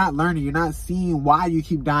opportunity, you're not learning, you're not seeing why you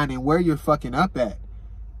keep dying and where you're fucking up at.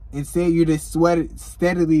 Instead, you're just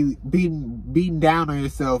steadily beating down on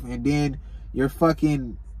yourself, and then your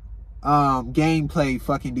fucking gameplay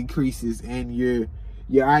fucking decreases, and your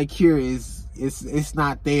IQ it's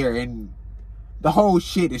not there, and the whole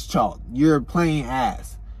shit is chalk. You're playing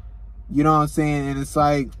ass. You know what I'm saying? And it's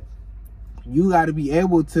like, you got to be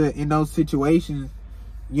able to, in those situations,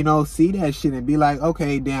 you know, see that shit and be like,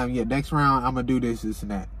 okay, damn, yeah, next round I'm gonna do this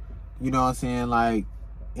and that. You know what I'm saying? Like,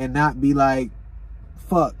 and not be like,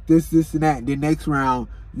 fuck this and that. The next round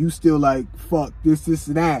you still like, fuck this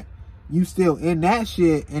and that. You still in that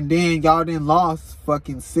shit, and then y'all then lost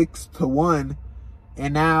fucking 6-1,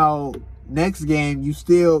 and now next game you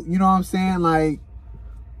still, you know what I'm saying? Like,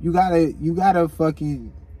 you gotta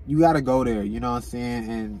go there, you know what I'm saying?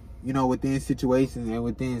 And, you know, within situations and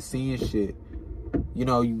within seeing shit, you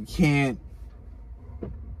know, you can't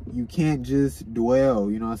just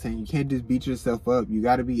dwell, you know what I'm saying? You can't just beat yourself up. You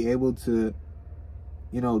gotta be able to,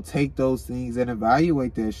 you know, take those things and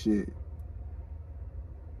evaluate that shit.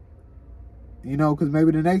 You know, because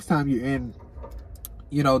maybe the next time you're in,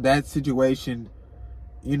 you know, that situation,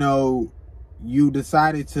 you know, you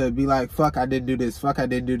decided to be like, fuck, I didn't do this, fuck, I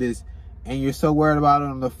didn't do this, and you're so worried about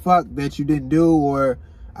on the fuck that you didn't do, or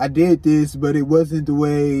I did this, but it wasn't the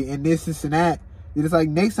way, and this and that. It's like,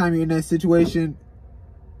 next time you're in that situation,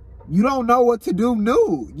 you don't know what to do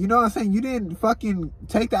new. You know what I'm saying? You didn't fucking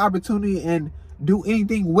take the opportunity and do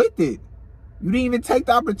anything with it. You didn't even take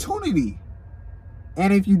the opportunity.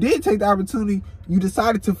 And if you did take the opportunity, you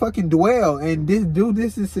decided to fucking dwell and do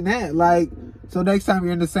this and that. Like, so next time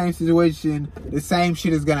you're in the same situation, the same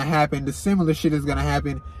shit is gonna happen. The similar shit is gonna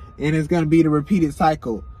happen, and it's gonna be the repeated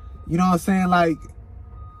cycle. You know what I'm saying? Like,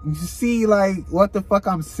 you see, like, what the fuck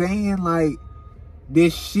I'm saying? Like,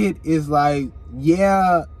 this shit is like,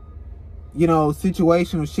 yeah, you know,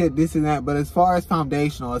 situational shit, this and that. But as far as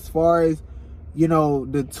foundational, as far as, you know,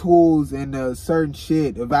 the tools and the certain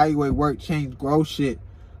shit, evaluate, work, change, grow shit,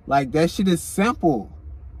 like, that shit is simple.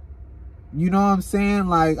 You know what I'm saying?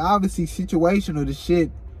 Like, obviously situational, the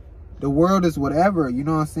shit, the world is whatever, you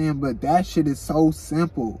know what I'm saying? But that shit is so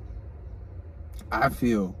simple, I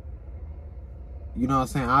feel. You know what I'm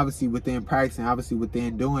saying? Obviously within practicing, obviously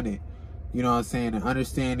within doing it, you know what I'm saying? And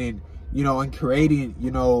understanding, you know, and creating,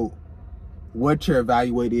 you know, what your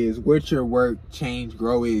evaluate is, what your work, change,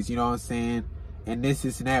 grow is, you know what I'm saying? And this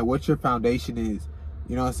and that, what your foundation is,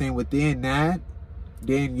 you know what I'm saying? Within that,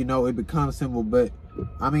 then, you know, it becomes simple. But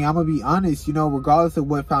I mean, I'm gonna be honest, you know, regardless of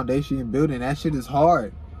what foundation you're building, that shit is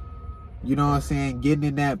hard. You know what I'm saying? Getting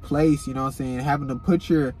in that place, you know what I'm saying? Having to put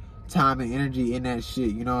your time and energy in that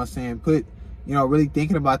shit, you know what I'm saying? Put, you know, really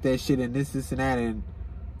thinking about that shit and this and that, and,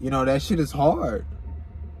 you know, that shit is hard.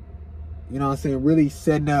 You know what I'm saying? Really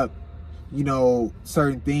setting up, you know,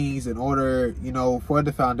 certain things in order, you know, for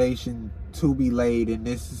the foundation to be laid, and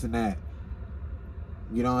this and that.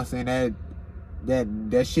 You know what I'm saying?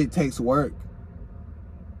 That shit takes work.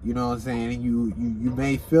 You know what I'm saying? And you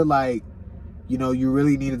may feel like, you know, you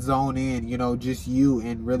really need to zone in, you know, just you,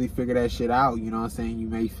 and really figure that shit out. You know what I'm saying? You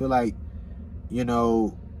may feel like, you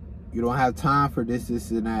know, you don't have time for this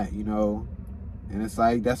and that, you know. And it's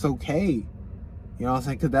like, that's okay. You know what I'm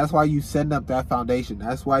saying? Because that's why you setting up that foundation.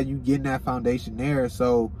 That's why you getting that foundation there.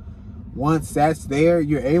 So once that's there,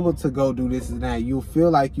 you're able to go do this and that. You'll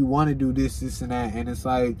feel like you want to do this and that. And it's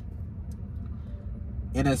like,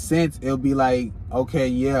 in a sense, it'll be like, okay,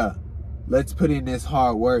 yeah, let's put in this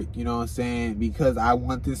hard work, you know what I'm saying? Because I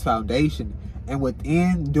want this foundation. And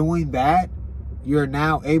within doing that, you're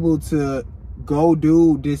now able to go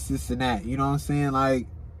do this, and that. You know what I'm saying? Like,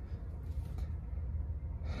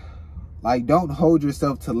 don't hold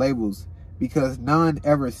yourself to labels, because none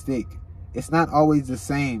ever stick. It's not always the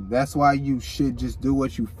same. That's why you should just do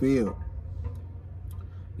what you feel.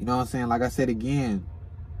 You know what I'm saying? Like I said again,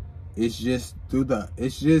 it's just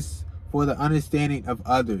for the understanding of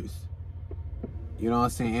others. You know what I'm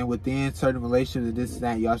saying? And within certain relationships, this and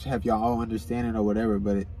that, y'all should have your own understanding or whatever,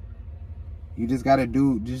 but you just gotta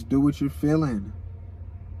do what you're feeling.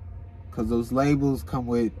 Cause those labels come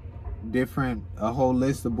with a whole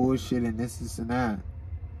list of bullshit and this and that.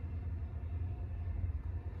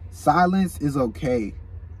 Silence is okay.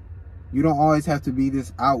 You don't always have to be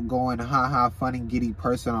this outgoing, fun and giddy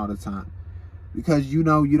person all the time. Because you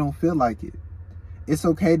know you don't feel like it. It's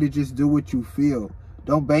okay to just do what you feel.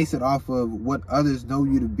 Don't base it off of what others know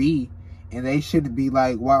you to be. And they shouldn't be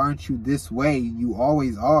like, why aren't you this way? You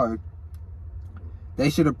always are. They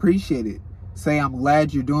should appreciate it. Say, I'm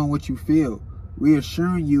glad you're doing what you feel.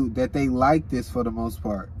 Reassuring you that they like this for the most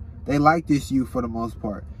part. They like this you for the most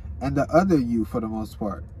part. And the other you for the most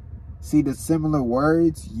part. See the similar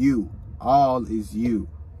words? You. All is you.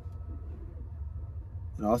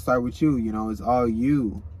 It all starts with you. You know, it's all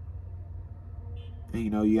you. And, you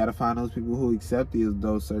know, you got to find those people who accept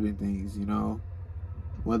those certain things, you know.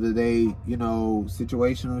 Whether they, you know,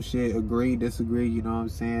 situational shit, agree, disagree, you know what I'm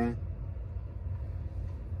saying?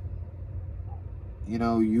 You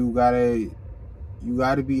know, you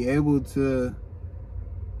gotta be able to,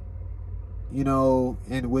 you know,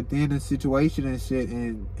 and within a situation and shit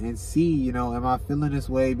and see, you know, am I feeling this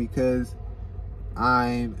way because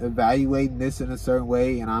I'm evaluating this in a certain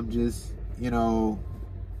way and I'm just, you know,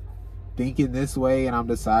 thinking this way and I'm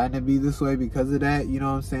deciding to be this way because of that, you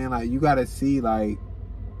know what I'm saying? Like, you gotta see, like,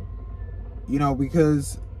 you know,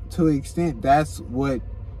 because to an extent, that's what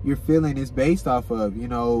your feeling is based off of, you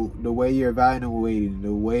know, the way you're evaluating,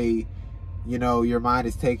 the way, you know, your mind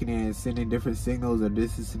is taking it and sending different signals or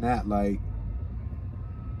this and that. Like,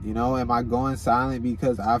 you know, am I going silent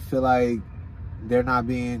because I feel like they're not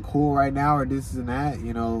being cool right now or this and that,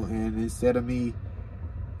 you know, and instead of me,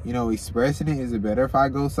 you know, expressing it, is it better if I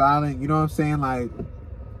go silent? You know what I'm saying? Like,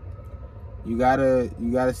 you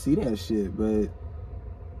gotta see that shit. But,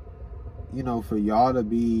 you know, for y'all to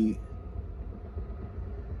be,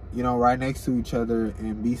 you know, right next to each other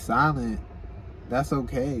and be silent, that's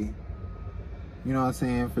okay. You know what I'm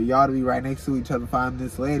saying? For y'all to be right next to each other 5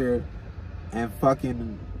 minutes later and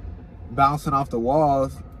fucking bouncing off the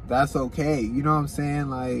walls, that's okay. You know what I'm saying?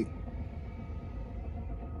 Like,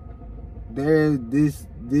 this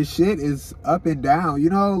shit is up and down, you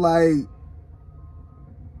know, like,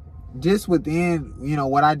 just within, you know,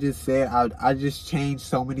 what I just said, I just changed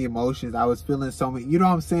so many emotions. I was feeling so many, you know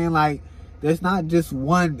what I'm saying? Like, there's not just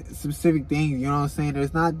one specific thing, you know what I'm saying?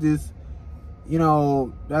 There's not this, you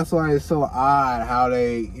know, that's why it's so odd how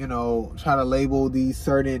they, you know, try to label these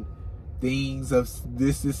certain things of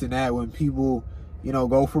this and that when people, you know,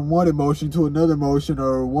 go from one emotion to another emotion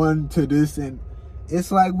or one to this, and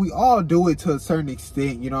it's like we all do it to a certain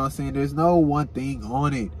extent, you know what I'm saying? There's no one thing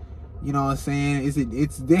on it, you know what I'm saying?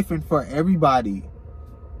 It's different for everybody,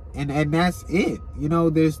 and that's it, you know.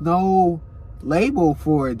 There's no label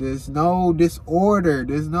for it, there's no disorder,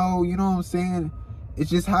 there's no, you know what I'm saying?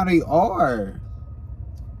 It's just how they are,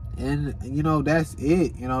 and you know, that's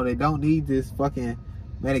it. You know, they don't need this fucking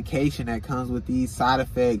medication that comes with these side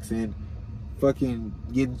effects and fucking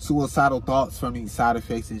getting suicidal thoughts from these side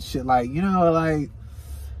effects and shit. Like, you know, like,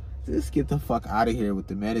 just get the fuck out of here with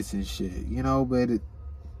the medicine shit, you know. But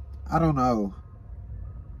I don't know,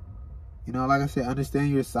 you know, like I said,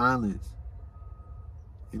 understand your silence,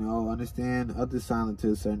 you know, understand other silence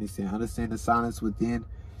to a certain extent, understand the silence within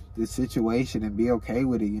the situation and be okay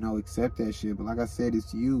with it, you know, accept that shit. But like I said,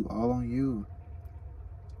 it's you, all on you.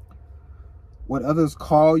 What others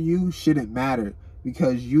call you shouldn't matter,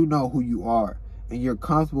 because you know who you are and you're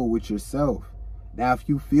comfortable with yourself. Now, if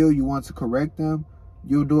you feel you want to correct them,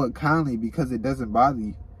 you'll do it kindly because it doesn't bother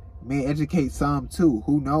you. You may educate some too,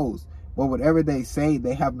 who knows? But whatever they say,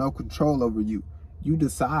 they have no control over you. You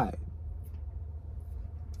decide,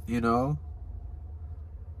 you know.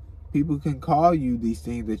 People can call you these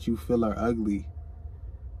things that you feel are ugly.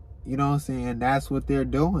 You know what I'm saying? That's what they're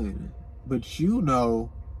doing. But you know,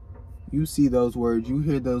 you see those words, you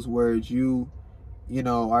hear those words, you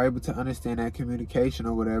know, are able to understand that communication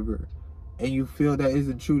or whatever. And you feel that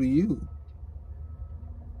isn't true to you.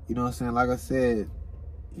 You know what I'm saying? Like I said,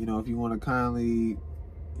 you know, if you want to kindly,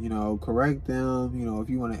 you know, correct them, you know, if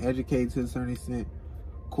you want to educate to a certain extent,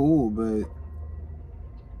 cool, but,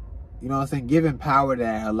 you know what I'm saying, giving power to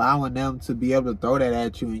that, allowing them to be able to throw that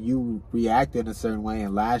at you and you react in a certain way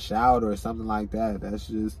and lash out or something like that, that's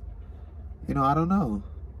just, you know, I don't know.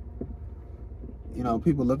 You know,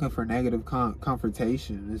 people looking for negative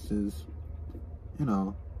confrontation, this is, you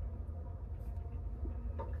know,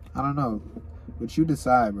 I don't know, but you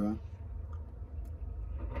decide, bro.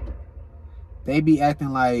 They be acting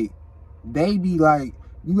like,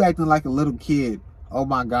 you acting like a little kid. Oh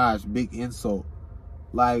my gosh, big insult.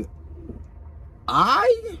 Like,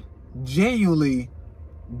 I genuinely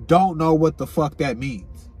don't know what the fuck that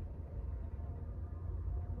means.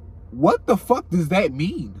 What the fuck does that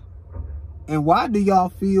mean? And why do y'all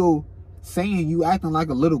feel saying you acting like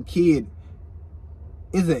a little kid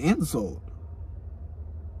is an insult?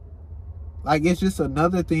 Like, it's just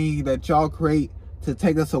another thing that y'all create to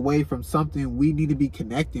take us away from something we need to be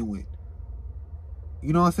connecting with.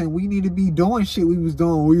 You know what I'm saying? We need to be doing shit we was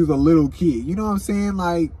doing when we was a little kid. You know what I'm saying?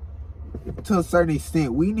 Like, to a certain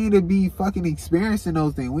extent, we need to be fucking experiencing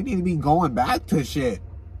those things. We need to be going back to shit.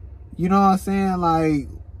 You know what I'm saying? Like,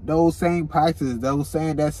 those same practices,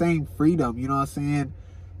 that same freedom, you know what I'm saying?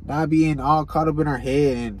 Not being all caught up in our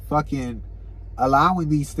head and fucking allowing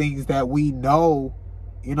these things that we know,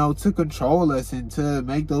 you know, to control us and to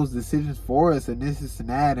make those decisions for us and this and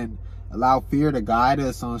that, and allow fear to guide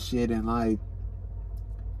us on shit. And like,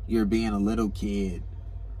 you're being a little kid.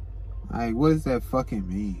 Like, what does that fucking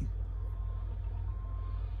mean?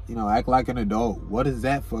 You know, act like an adult. What does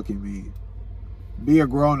that fucking mean? Be a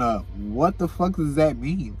grown up. What the fuck does that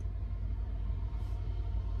mean?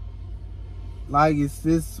 Like, it's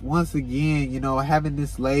just, once again, you know, having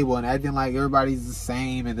this label and acting like everybody's the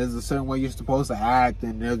same and there's a certain way you're supposed to act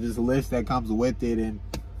and there's this list that comes with it and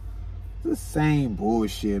the same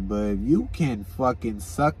bullshit. But you can fucking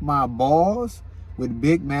suck my balls with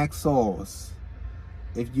Big Mac sauce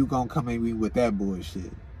if you gonna come at me with that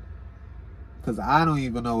bullshit. Cause I don't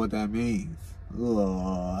even know what that means.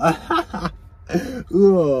 Ugh.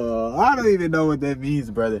 Ugh. I don't even know what that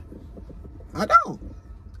means, brother. I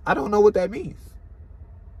don't know what that means.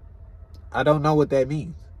 I don't know what that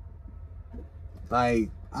means.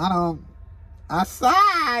 Like, I don't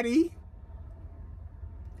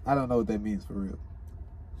know what that means for real.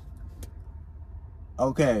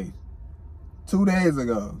 Okay. 2 days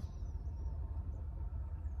ago.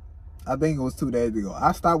 I think it was 2 days ago.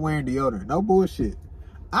 I stopped wearing deodorant. No bullshit.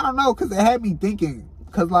 I don't know, because it had me thinking.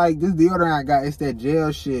 Because, like, this deodorant I got, it's that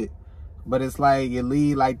gel shit. But it's like, it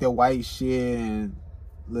leave, like, the white shit. And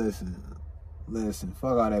listen.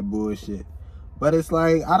 Fuck all that bullshit. But it's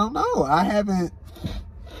like, I don't know. I don't.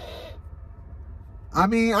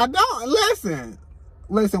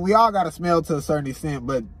 Listen, we all got to smell to a certain extent.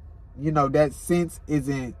 But, you know, that sense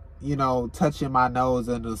isn't, you know, touching my nose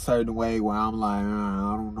in a certain way where I'm like,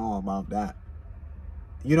 I don't know about that.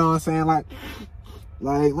 You know what I'm saying? Like,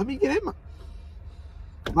 let me get in my...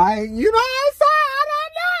 Like, you know what I'm saying? I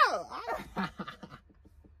don't know.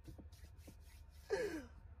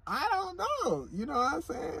 I don't know. You know what I'm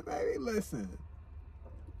saying, baby? Listen.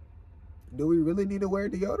 Do we really need to wear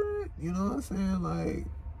deodorant? You know what I'm saying? Like,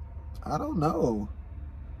 I don't know.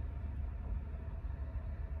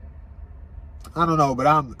 I don't know, but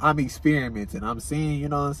I'm experimenting. I'm seeing, you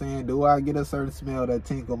know what I'm saying? Do I get a certain smell that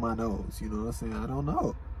tinkle my nose? You know what I'm saying? I don't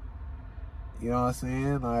know. You know what I'm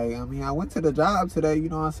saying? Like, I mean, I went to the job today, you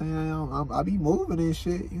know what I'm saying? I be moving and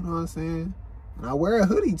shit, you know what I'm saying? And I wear a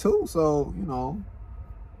hoodie too, so, you know.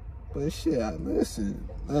 But shit, listen.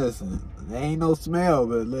 There ain't no smell,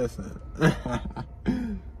 but listen.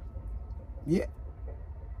 Yeah.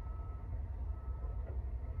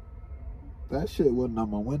 That shit wasn't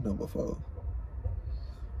on my window before.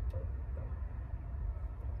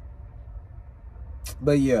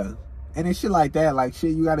 But yeah, and it's shit like that, like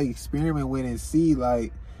shit you gotta experiment with and see,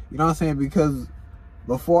 like, you know what I'm saying? Because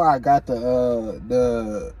before I got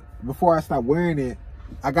before I stopped wearing it,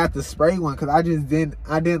 I got the spray one because I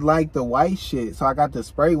didn't like the white shit, so I got the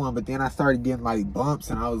spray one. But then I started getting like bumps,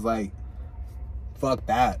 and I was like, fuck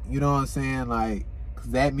that, you know what I'm saying? Like, cause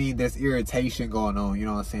that means there's irritation going on, you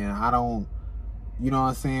know what I'm saying? I don't, you know what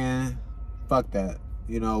I'm saying? Fuck that,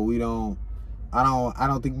 you know. I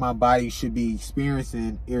don't think my body should be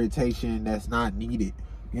experiencing irritation that's not needed.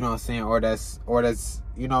 You know what I'm saying? Or that's,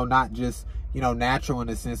 you know, not just, you know, natural in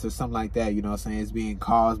a sense or something like that. You know what I'm saying? It's being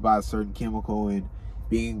caused by a certain chemical and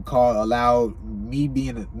being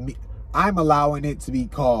I'm allowing it to be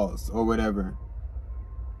caused or whatever.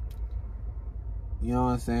 You know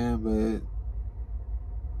what I'm saying?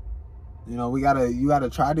 You know, you gotta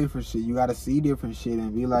try different shit. You gotta see different shit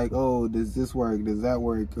and be like, oh, does this work? Does that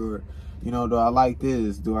work? Or, you know, do I like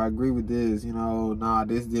this? Do I agree with this? You know, nah,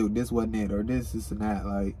 this wasn't it, or this and that.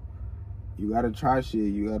 Like, you gotta try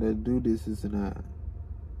shit. You gotta do this and that.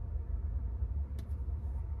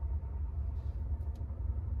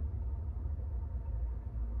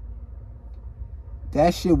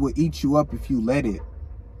 That shit will eat you up if you let it.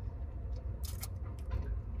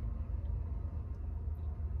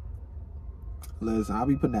 Listen, I'll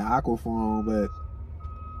be putting that Aquaphor on, but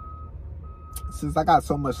since I got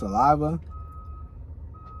so much saliva,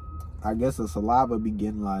 I guess the saliva be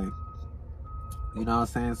getting like, you know what I'm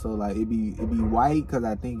saying? So like it be white because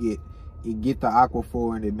I think it get the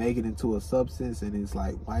Aquaphor and it make it into a substance and it's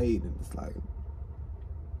like white and it's like,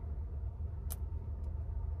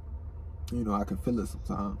 you know, I can feel it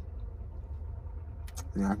sometimes.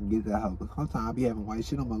 And I can get that help. Sometimes I be having white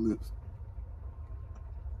shit on my lips.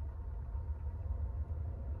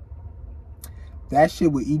 That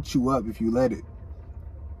shit will eat you up if you let it.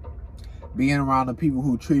 Being around the people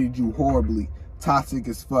who treated you horribly, toxic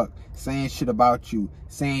as fuck, saying shit about you,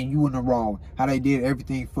 saying you in the wrong, how they did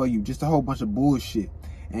everything for you, just a whole bunch of bullshit.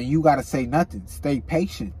 And you gotta say nothing. Stay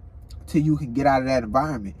patient till you can get out of that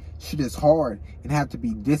environment. Shit is hard and have to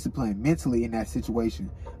be disciplined mentally in that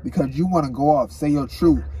situation because you want to go off, say your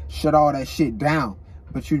truth, shut all that shit down.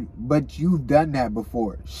 But you've done that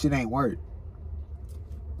before. Shit ain't worked.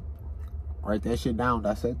 Write that shit down,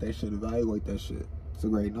 dissect that shit, evaluate that shit. It's a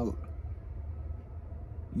great note.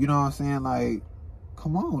 You know what I'm saying? Like,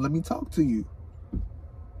 come on, let me talk to you.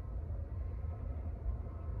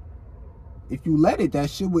 If you let it, that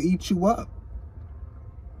shit will eat you up.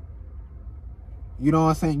 You know what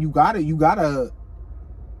I'm saying? You gotta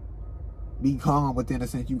be calm within a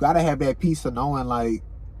sense. You gotta have that peace of knowing, like,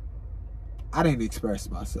 I didn't express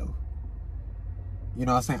myself. You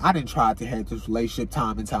know what I'm saying? I didn't try to have this relationship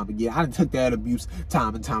time and time again. I didn't took that abuse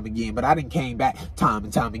time and time again. But I didn't came back time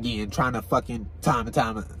and time again. Trying to fucking time and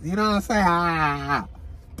time. You know what I'm saying?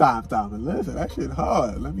 Time and listen, that shit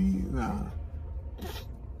hard. Nah.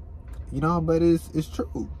 You know, but it's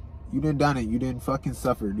true. You done done it. You didn't fucking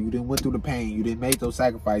suffer. You didn't went through the pain. You didn't make those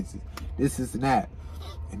sacrifices. This and that.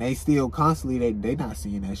 And they still constantly, they not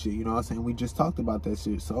seeing that shit. You know what I'm saying? We just talked about that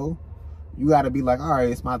shit. So, you got to be like, all right,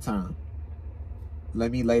 it's my time. Let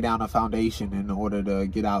me lay down a foundation in order to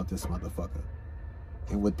get out this motherfucker.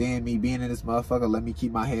 And within me being in this motherfucker, let me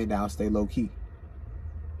keep my head down, stay low key.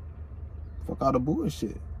 Fuck all the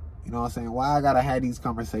bullshit. You know what I'm saying? Why I gotta have these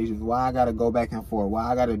conversations? Why I gotta go back and forth? Why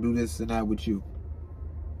I gotta do this and that with you?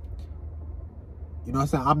 You know what I'm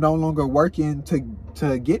saying? I'm no longer working to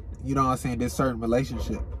get, you know what I'm saying, this certain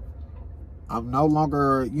relationship. I'm no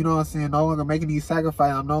longer, you know what I'm saying, no longer making these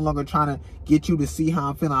sacrifices. I'm no longer trying to get you to see how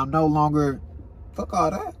I'm feeling. I'm no longer... Fuck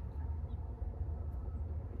all that.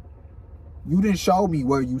 You didn't show me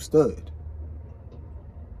where you stood.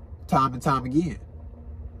 Time and time again.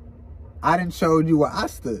 I didn't show you where I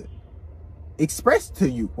stood. Expressed to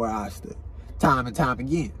you where I stood. Time and time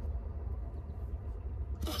again.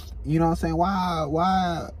 You know what I'm saying?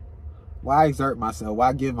 Why exert myself?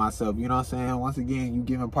 Why give myself? You know what I'm saying? Once again, you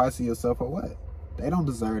giving parts of yourself or what? They don't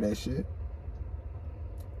deserve that shit.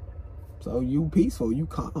 So you peaceful, you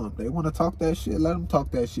calm. They want to talk that shit, let them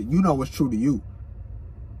talk that shit. You know what's true to you.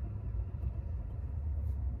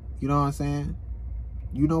 You know what I'm saying?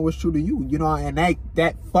 You know what's true to you. You know, and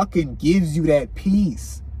that fucking gives you that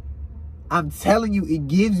peace. I'm telling you, it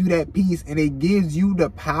gives you that peace and it gives you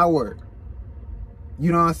the power.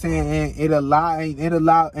 You know what I'm saying?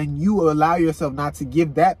 And you allow yourself not to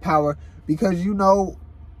give that power because you know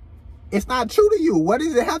it's not true to you. What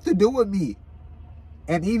does it have to do with me?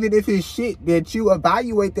 And even if it's shit that you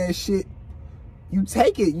evaluate that shit, you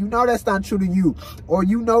take it. You know that's not true to you. Or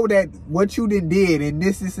you know that what you did and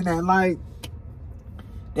this and that, like,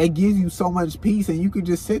 that gives you so much peace. And you can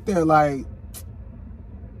just sit there like,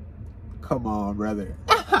 come on, brother.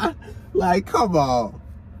 Like, come on.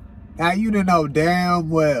 Now you done know damn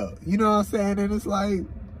well. You know what I'm saying? And it's like,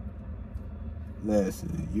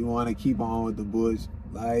 listen, you want to keep on with the bush.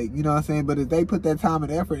 Like, you know what I'm saying? But if they put that time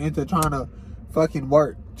and effort into trying to fucking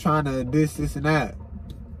work, trying to this and that,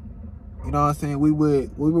 you know what I'm saying, we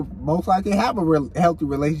would most likely have a healthy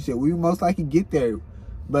relationship. We would most likely get there.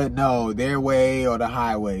 But no, their way or the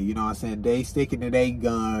highway. You know what I'm saying? They sticking to their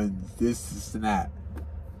guns, this and that.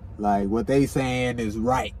 Like, what they saying is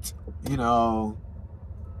right. You know,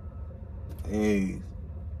 hey,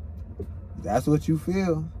 that's what you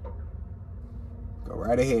feel. Go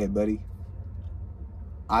right ahead, buddy.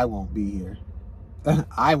 I won't be here.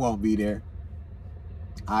 I won't be there.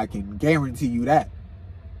 I can guarantee you that.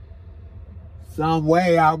 Some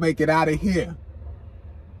way I'll make it out of here.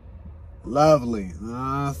 Lovely.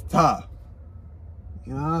 It's tough.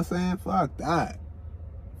 You know what I'm saying? Fuck that.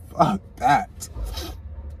 Fuck that.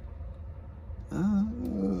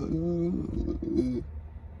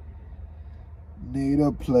 Need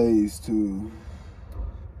a place to.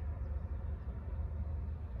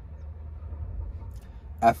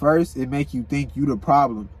 At first, it make you think you the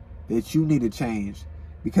problem, that you need to change,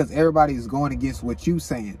 because everybody's going against what you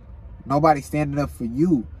saying. Nobody's standing up for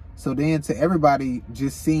you. So then to everybody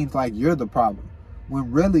just seems like you're the problem,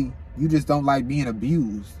 when really you just don't like being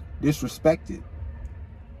abused, disrespected.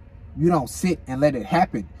 You don't sit and let it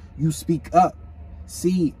happen. You speak up.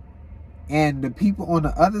 See, and the people on the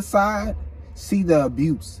other side see the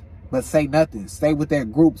abuse, but say nothing. Stay with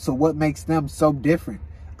that group. So what makes them so different?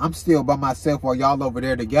 I'm still by myself while y'all over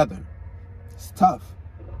there together. It's tough.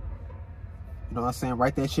 You know what I'm saying?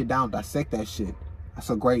 Write that shit down. Dissect that shit. That's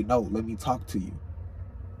a great note. Let me talk to you.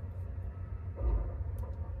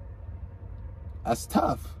 That's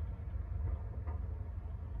tough.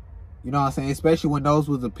 You know what I'm saying? Especially when those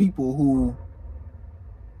were the people who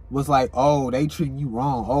was like, oh, they treating you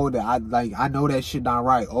wrong. Oh, I know that shit not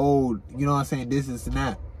right. Oh, you know what I'm saying? This and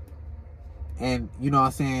that. And, you know what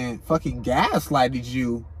I'm saying? Fucking gaslighted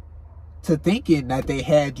you to thinking that they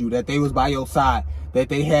had you, that they was by your side, that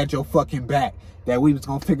they had your fucking back, that we was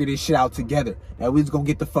gonna figure this shit out together, that we was gonna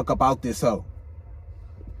get the fuck up out this hoe.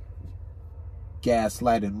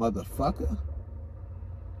 Gaslighting motherfucker.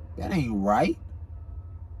 That ain't right.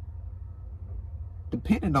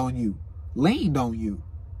 Depended on you. Leaned on you.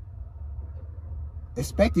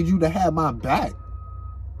 Expected you to have my back.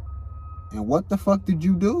 And what the fuck did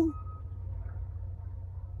you do?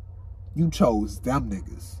 You chose them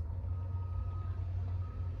niggas.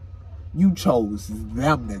 You chose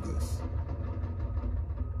them niggas.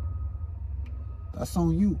 That's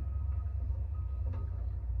on you.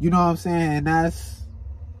 You know what I'm saying? And that's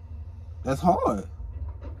hard.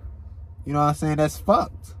 You know what I'm saying? That's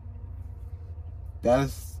fucked.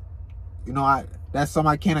 That's, you know, that's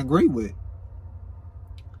something I can't agree with.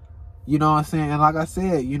 You know what I'm saying? And like I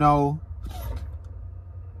said, you know,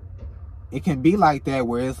 it can be like that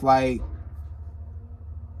where it's like,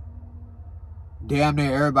 damn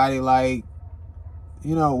near everybody like,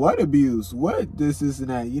 you know, what abuse? What this and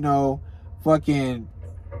that? You know, fucking,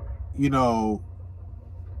 you know,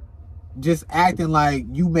 just acting like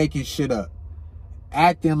you making shit up.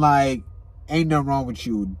 Acting like ain't nothing wrong with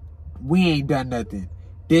you. We ain't done nothing.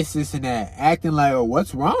 This and that. Acting like, oh,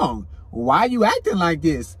 what's wrong? Why are you acting like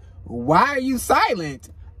this? Why are you silent?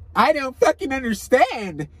 I don't fucking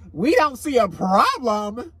understand. We don't see a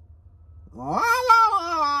problem. Like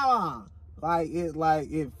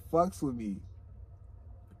it fucks with me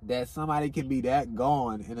that somebody can be that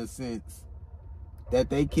gone in a sense that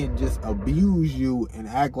they can just abuse you and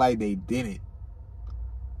act like they didn't.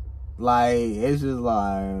 Like, it's just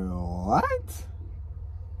like, what?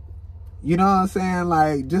 You know what I'm saying?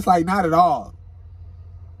 Like, just like not at all.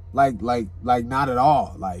 Like not at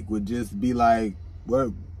all. Like, would just be like,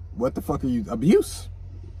 what the fuck are you? Abuse?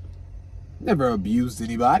 Never abused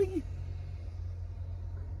anybody.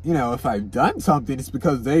 You know, if I've done something, it's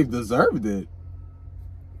because they've deserved it.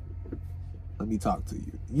 Let me talk to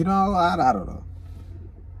you. You know, I don't know.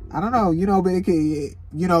 I don't know, you know, but it could,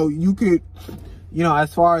 you know, you could, you know,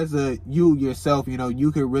 as far as you yourself, you know,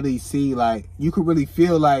 you could really see, like, you could really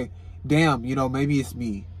feel like, damn, you know, maybe it's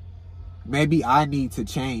me. Maybe I need to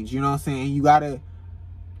change, you know what I'm saying? You gotta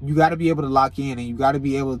be able to lock in, and you gotta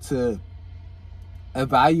be able to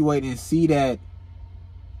evaluate and see that,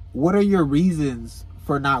 what are your reasons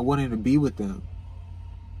for not wanting to be with them?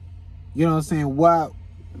 You know what I'm saying? What,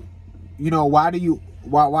 you know, why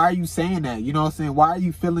are you saying that? You know what I'm saying? Why are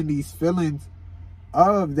you feeling these feelings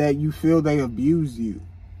of that you feel they abuse you?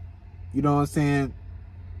 You know what I'm saying?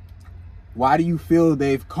 Why do you feel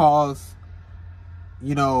they've caused,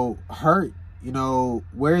 you know, hurt? You know,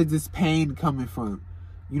 where is this pain coming from?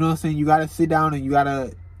 You know what I'm saying? You got to sit down and you got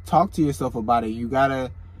to talk to yourself about it. You got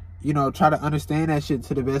to, you know, try to understand that shit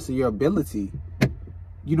to the best of your ability.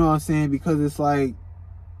 You know what I'm saying? Because it's like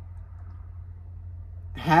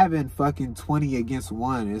having fucking 20 against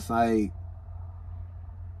 1. It's like,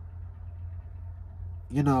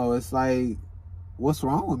 you know, it's like, what's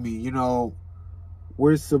wrong with me? You know,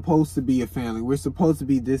 we're supposed to be a family. We're supposed to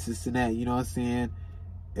be this and that. You know what I'm saying?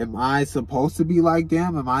 Am I supposed to be like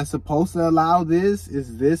them? Am I supposed to allow this?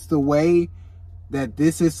 Is this the way that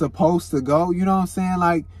this is supposed to go? You know what I'm saying?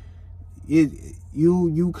 Like,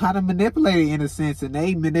 you kind of manipulate it in a sense, and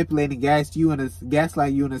they manipulate and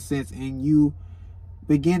gaslight you in a sense, and you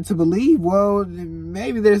begin to believe, well,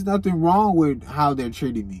 maybe there's nothing wrong with how they're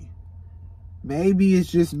treating me. Maybe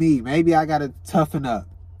it's just me. Maybe I gotta toughen up.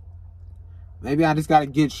 Maybe I just gotta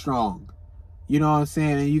get strong. You know what I'm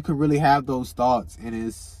saying? And you can really have those thoughts, and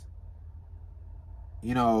it's,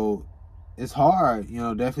 you know, it's hard, you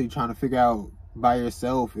know, definitely trying to figure out by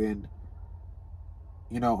yourself and,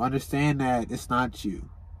 you know, understand that it's not you.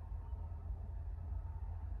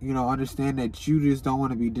 You know, understand that you just don't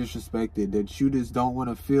want to be disrespected, that you just don't want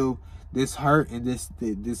to feel this hurt and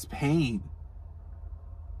this pain.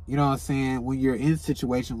 You know what I'm saying? When you're in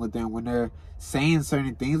situation with them, when they're saying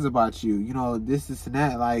certain things about you, you know, this and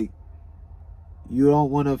that, like, you don't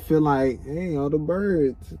want to feel like, hey, all the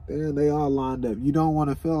birds, they all lined up. You don't want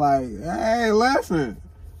to feel like, hey, listen,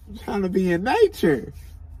 I'm trying to be in nature.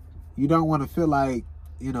 You don't want to feel like,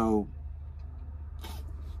 you know,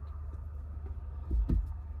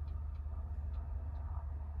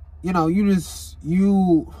 you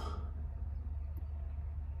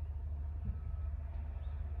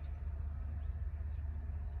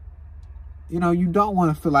don't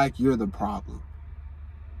want to feel like you're the problem.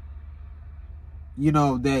 You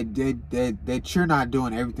know, that you're not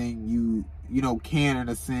doing everything you know, can, in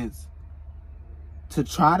a sense, to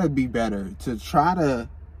try to be better, to try to,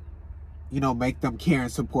 you know, make them care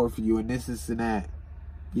and support for you, and this and that.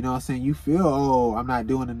 You know what I'm saying? You feel, oh, I'm not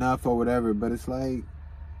doing enough or whatever, but it's like,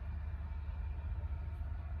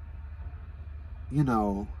 you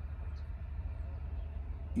know,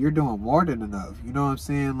 you're doing more than enough. You know what I'm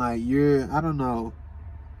saying? Like, I don't know.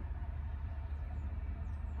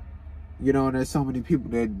 You know, there's so many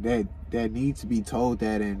people that need to be told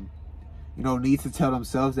that, and, you know, need to tell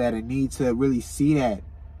themselves that, and need to really see that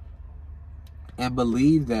and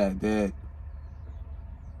believe that,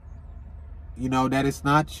 you know, that it's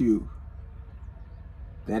not you.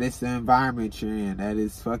 That it's the environment you're in. That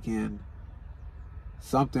is fucking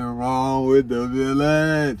something wrong with the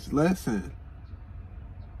village. Listen.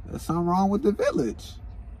 There's something wrong with the village.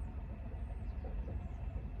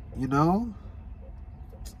 You know?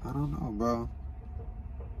 I don't know, bro.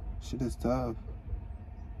 Shit is tough.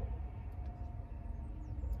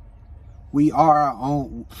 We are our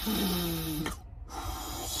own.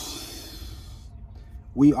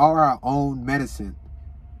 We are our own medicine.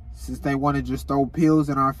 Since they want to just throw pills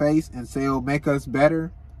in our face and say it'll make us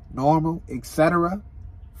better, normal, etc.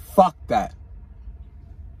 Fuck that.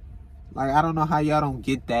 Like, I don't know how y'all don't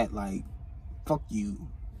get that. Like, fuck you.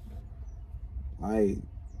 Like,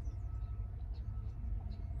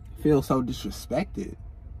 feel so disrespected.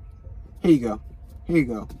 Here you go. Here you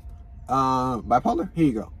go. Bipolar? Here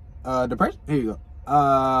you go. Depression? Here you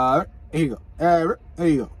go. Here you go.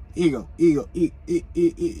 Here you go. Ego.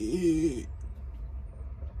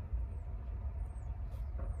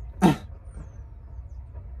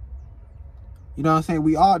 You know what I'm saying?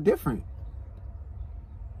 We all different.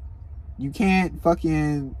 You can't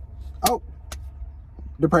fucking, oh,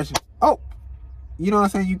 depression. Oh, you know what I'm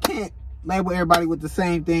saying? You can't label everybody with the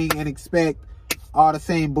same thing and expect all the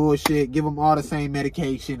same bullshit, give them all the same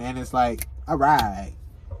medication, and it's like, all right,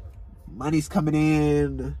 money's coming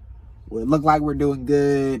in, we look like we're doing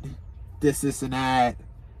good, this and that.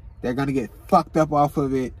 They're gonna get fucked up off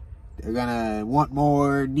of it. They're gonna want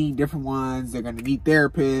more, need different ones. They're gonna need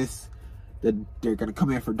therapists. They're gonna come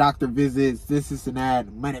in for doctor visits, this and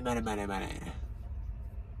that. Money.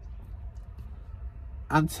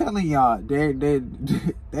 I'm telling y'all, they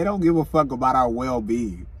don't give a fuck about our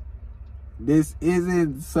well-being. This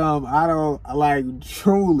isn't some, I don't, like,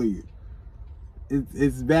 truly.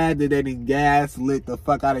 It's bad that they done gaslit the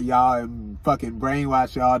fuck out of y'all and fucking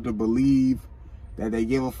brainwash y'all to believe that they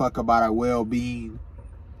give a fuck about our well-being.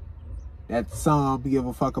 That some give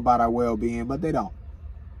a fuck about our well-being, but they don't.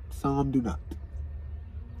 Some do not.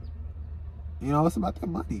 You know, it's about the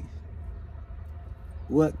money.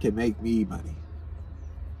 What can make me money?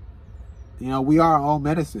 You know, we are our own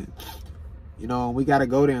medicine. You know, we got to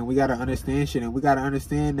go there and we got to understand shit. And we got to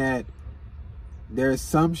understand that there's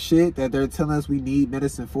some shit that they're telling us we need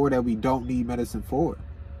medicine for that we don't need medicine for.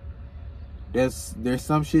 There's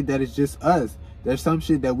some shit that is just us. There's some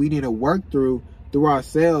shit that we need to work through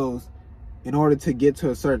ourselves in order to get to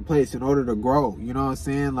a certain place, in order to grow. You know what I'm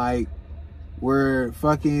saying? Like, we're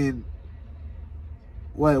fucking,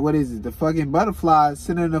 what is it? The fucking butterflies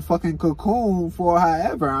sitting in a fucking cocoon for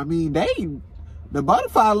however. I mean, the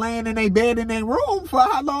butterfly laying in their bed in their room for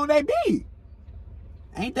how long they be.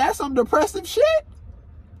 Ain't that some depressive shit?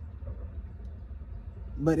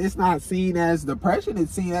 But it's not seen as depression.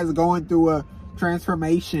 It's seen as going through a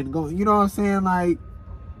transformation. You know what I'm saying? Like,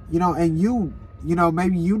 you know, and you know,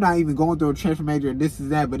 maybe you not even going through a transformation and this is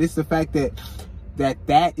that, but it's the fact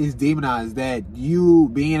that is demonized, that you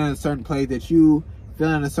being in a certain place, that you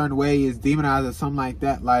feeling a certain way is demonized or something like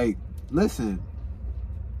that. Like, listen,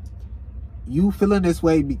 you feeling this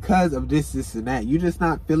way because of this, and that. You just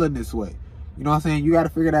not feeling this way. You know what I'm saying? You got to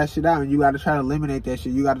figure that shit out, and you got to try to eliminate that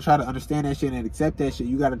shit. You got to try to understand that shit and accept that shit.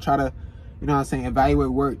 You got to try to, you know what I'm saying,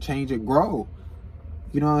 evaluate, work, change, and grow.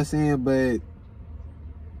 You know what I'm saying? But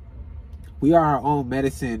we are our own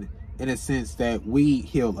medicine in a sense that we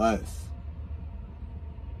heal us.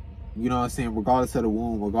 You know what I'm saying? Regardless of the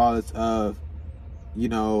wound, regardless of, you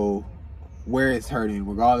know, where it's hurting,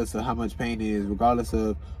 regardless of how much pain it is, regardless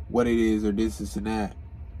of what it is or this and that.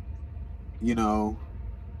 You know,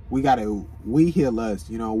 we heal us.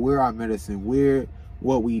 You know, we're our medicine. We're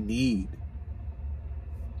what we need.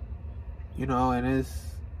 You know, and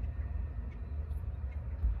it's,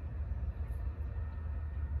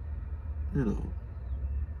 you know,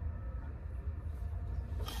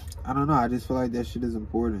 I don't know. I just feel like that shit is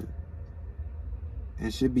important.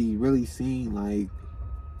 And should be really seen like,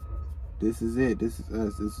 this is it. This is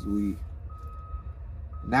us. This is we.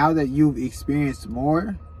 Now that you've experienced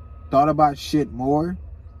more, thought about shit more,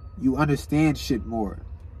 you understand shit more.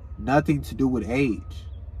 Nothing to do with age.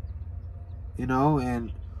 You know,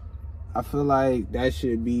 and I feel like that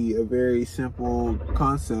should be a very simple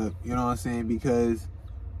concept. You know what I'm saying? Because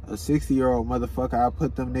a 60-year-old motherfucker, I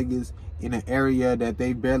put them niggas in an area that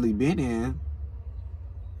they barely been in.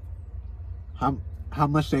 How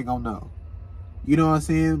much they gonna know? You know what I'm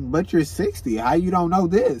saying? But you're 60. How you don't know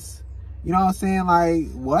this? You know what I'm saying?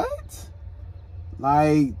 Like, what?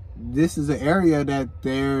 Like, this is an area that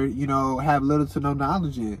they're, you know, have little to no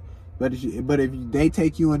knowledge in. But if they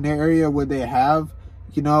take you in their area where they have,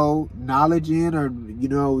 you know, knowledge in, or, you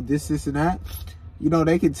know, this and that, you know,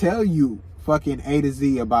 they can tell you fucking A to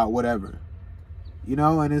Z about whatever. You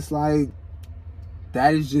know, and it's like,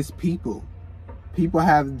 that is just people. People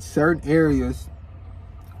have certain areas,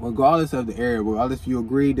 regardless of the area, regardless if you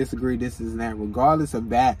agree, disagree, this and that, regardless of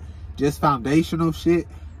that, just foundational shit,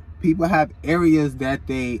 people have areas that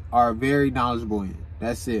they are very knowledgeable in.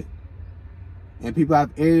 That's it. And people have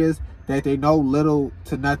areas that they know little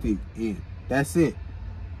to nothing in. That's it.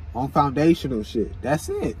 On foundational shit. That's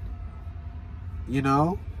it. You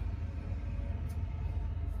know?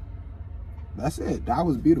 That's it. That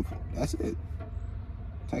was beautiful. That's it.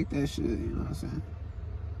 Take that shit, you know what I'm saying?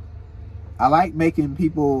 I like making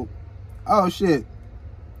people... Oh, shit.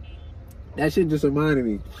 That shit just reminded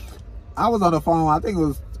me. I was on the phone, I think it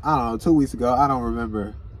was, I don't know, 2 weeks ago. I don't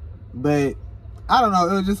remember. But, I don't know.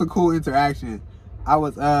 It was just a cool interaction. I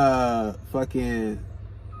was, fucking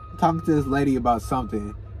talking to this lady about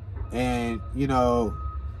something. And, you know,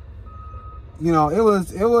 it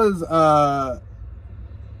was,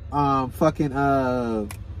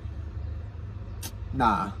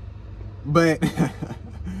 nah. But,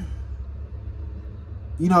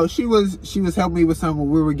 you know, she was helping me with something.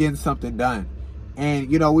 We were getting something done.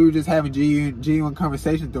 And, you know, we were just having genuine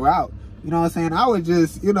conversation throughout. You know what I'm saying? I was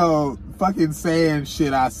just, you know, fucking saying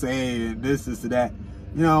shit I say and this and that.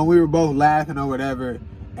 You know, we were both laughing or whatever.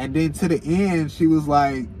 And then to the end, she was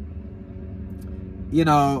like, you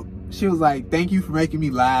know, thank you for making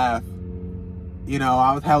me laugh. You know,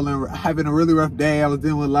 I was having a really rough day. I was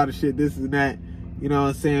dealing with a lot of shit, this and that. You know what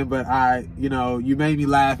I'm saying? But you know, you made me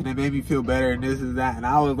laugh and it made me feel better and this and that. And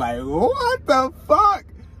I was like, what the fuck?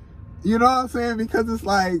 You know what I'm saying? Because it's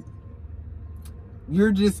like,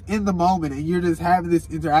 you're just in the moment and you're just having this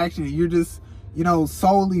interaction and you're just, you know,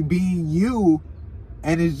 solely being you.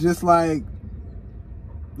 And it's just like,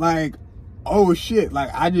 oh shit, like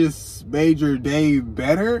I just made your day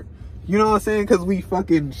better. You know what I'm saying? Because we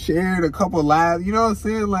fucking shared a couple laughs. You know what I'm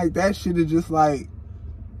saying? Like, that shit is just like,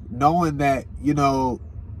 knowing that, you know,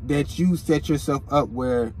 that you set yourself up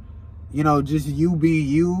where, you know, just you being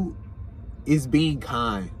you is being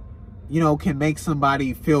kind. You know, can make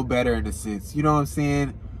somebody feel better in a sense. You know what I'm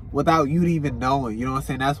saying? Without you even knowing. You know what I'm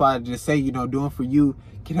saying? That's why I just say, you know, doing for you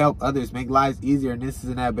can help others, make lives easier and this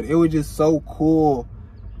and that. But it was just so cool,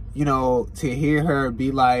 you know, to hear her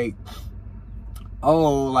be like,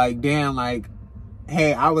 oh, like, damn, like,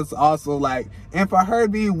 hey, I was also like, and for her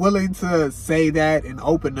being willing to say that and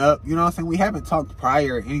open up, you know what I'm saying? We haven't talked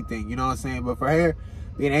prior or anything, you know what I'm saying? But for her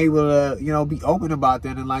being able to, you know, be open about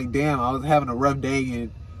that and like, damn, I was having a rough day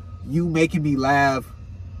and you making me laugh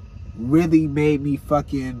really made me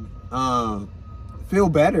fucking feel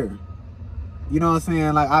better. You know what I'm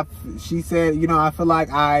saying? Like, she said, you know, I feel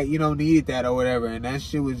like I, you know, needed that or whatever. And that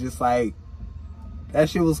shit was just like, that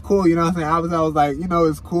shit was cool. You know what I'm saying? I was like, you know,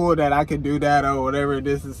 it's cool that I can do that or whatever,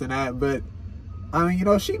 this and that. But, I mean, you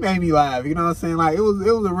know, she made me laugh. You know what I'm saying? Like, it was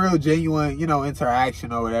a real genuine, you know,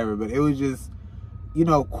 interaction or whatever. But it was just, you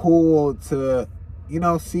know, cool to, you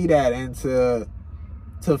know, see that and to,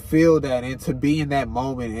 to feel that and to be in that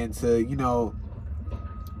moment and to,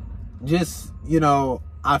 just,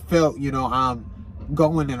 I felt, I'm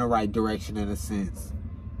going in the right direction in a sense.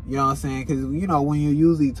 You know what I'm saying? Because, when you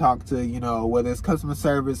usually talk to, whether it's customer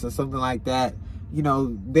service or something like that,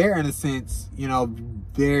 they're in a sense,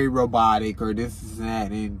 very robotic or this and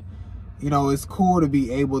that. And, it's cool to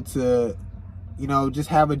be able to, just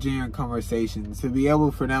have a genuine conversation, to be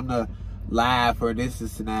able for them to laugh or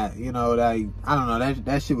this and that, like, I don't know,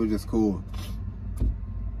 that shit was just cool.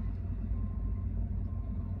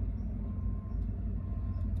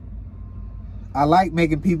 I like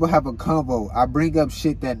making people have a convo. I bring up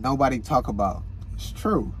shit that nobody talk about. It's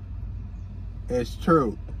true. It's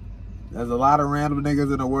true. There's a lot of random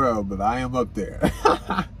niggas in the world, but I am up there.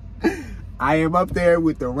 I am up there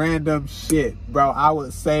with the random shit, bro. I will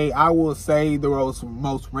say the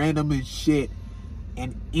most random shit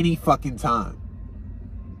in any fucking time.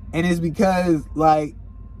 And it's because, like,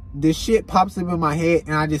 the shit pops up in my head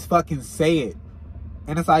and I just fucking say it.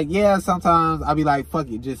 And it's like, yeah, sometimes I'll be like, fuck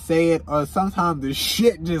it, just say it. Or sometimes the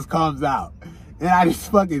shit just comes out and I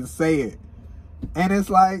just fucking say it. And it's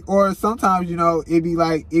like, or sometimes, it'd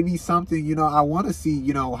be something, I want to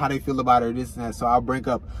see, how they feel about it or this and that. So I'll bring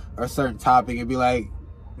up a certain topic and be like,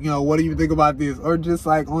 what do you think about this? Or just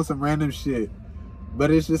like on some random shit. But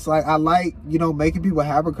it's just like, I like, making people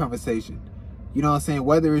have a conversation. You know what I'm saying?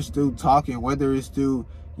 Whether it's through talking, whether it's through,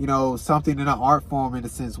 something in an art form in a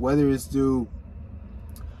sense, whether it's through,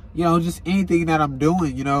 just anything that I'm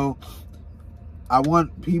doing, I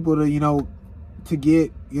want people to, to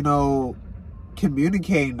get,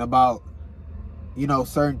 communicating about,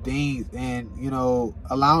 certain things and,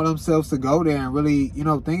 allowing themselves to go there and really,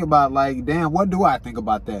 think about like, damn, what do I think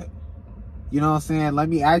about that? You know what I'm saying? Let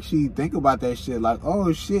me actually think about that shit. Like,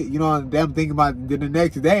 oh shit, them thinking about it the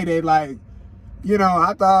next day, they like,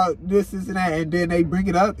 I thought this and that, and then they bring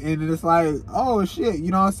it up and it's like, oh shit,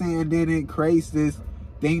 you know what I'm saying? And then it creates this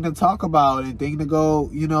thing to talk about and thing to go,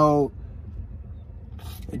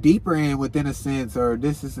 deeper in within a sense, or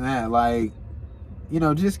this and that. Like,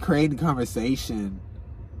 just creating conversation,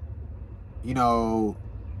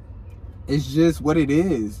 it's just what it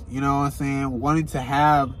is, you know what I'm saying? Wanting to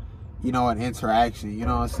have, an interaction, you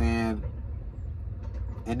know what I'm saying?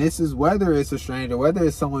 And this is whether it's a stranger, whether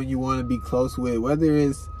it's someone you want to be close with, whether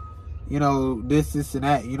it's, this and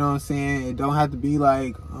that, you know what I'm saying? It don't have to be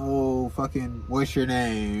like, oh, fucking, what's your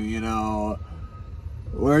name,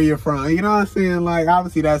 where you're from, you know what I'm saying? Like,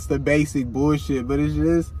 obviously that's the basic bullshit, but it's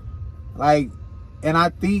just, like, and I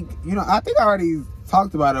think, I already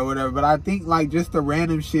talked about it or whatever, but I think, like, just the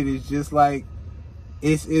random shit is just, like,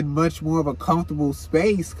 it's in much more of a comfortable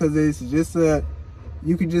space, because it's just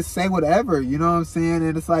you can just say whatever, you know what I'm saying?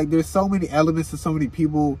 And it's like, there's so many elements to so many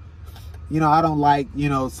people, I don't like, I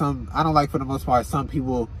don't like for the most part, some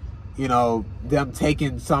people, them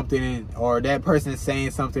taking something, or that person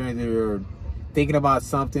saying something, or thinking about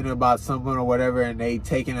something about someone or whatever, and they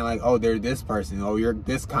taking it like, oh, they're this person, oh, you're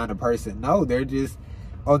this kind of person. No, they're just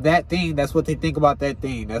on that thing. That's what they think about that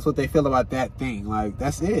thing. That's what they feel about that thing. Like,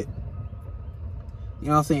 that's it. You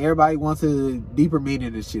know what I'm saying? Everybody wants a deeper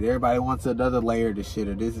meaning to shit. Everybody wants another layer to shit,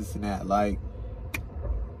 or this and that. Like,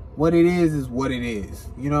 what it is what it is.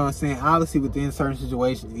 You know what I'm saying? Obviously, within certain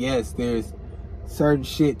situations, yes, there's certain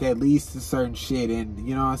shit that leads to certain shit. And,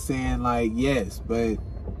 you know what I'm saying? Like, yes, but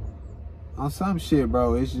on some shit,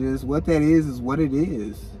 bro, it's just what that is what it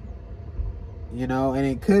is. And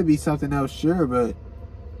it could be something else, sure, but,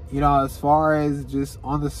 as far as just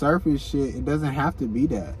on the surface shit, it doesn't have to be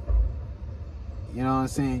that. You know what I'm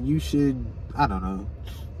saying? You should, I don't know.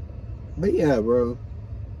 But yeah, bro.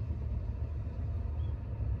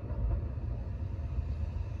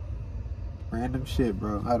 Random shit,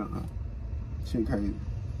 bro. I don't know. Shit crazy.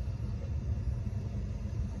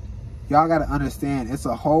 Y'all gotta understand, it's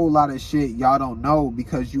a whole lot of shit y'all don't know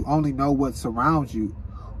because you only know what surrounds you,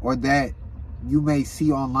 or that you may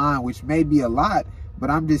see online, which may be a lot, but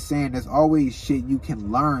I'm just saying there's always shit you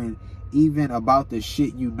can learn even about the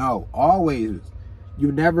shit you know. Always.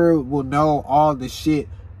 You never will know all the shit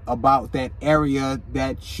about that area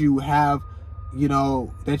that you have,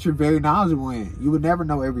 that you're very knowledgeable in. You would never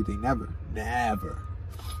know everything. Never. Never.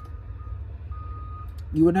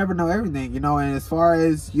 You would never know everything, and as far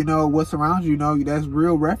as, what's around you, that's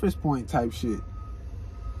real reference point type shit.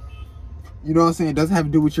 You know what I'm saying? It doesn't have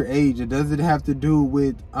to do with your age. It doesn't have to do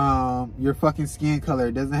with your fucking skin color.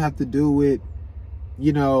 It doesn't have to do with,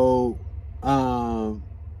 if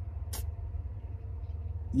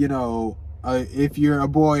you're a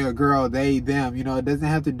boy or girl, they, them, it doesn't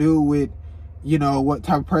have to do with, what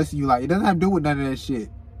type of person you like. It doesn't have to do with none of that shit.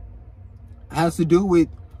 It has to do with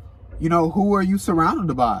You know, who are you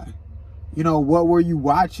surrounded by? You know, what were you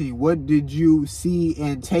watching? What did you see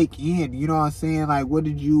and take in? You know what I'm saying? Like, what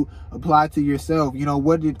did you apply to yourself? You know,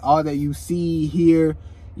 what did all that you see, hear,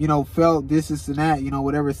 you know, felt, this and that, you know,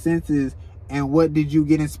 whatever senses, and what did you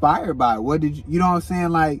get inspired by? What did you know what I'm saying?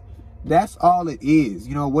 Like, that's all it is.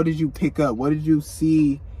 You know, what did you pick up? What did you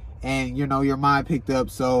see? And, you know, your mind picked up.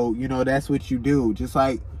 So, you know, that's what you do. Just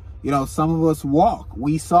like, you know, some of us walk.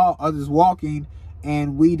 We saw others walking,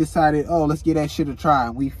 and we decided, oh, let's give that shit a try.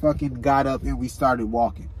 And we fucking got up and we started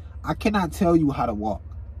walking. I cannot tell you how to walk.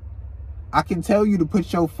 I can tell you to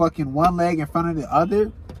put your fucking one leg in front of the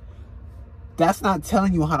other. That's not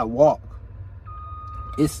telling you how to walk.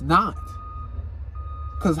 It's not.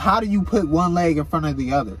 Because how do you put one leg in front of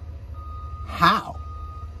the other? How?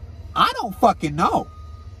 I don't fucking know.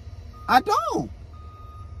 I don't.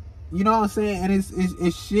 You know what I'm saying? And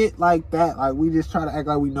it's shit like that. Like, we just try to act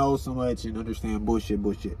like we know so much and understand bullshit.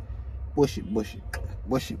 Listen.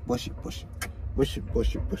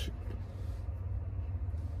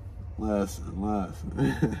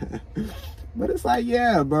 But it's like,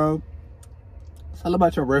 yeah, bro. It's all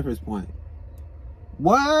about your reference point.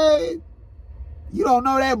 What? You don't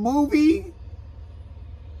know that movie?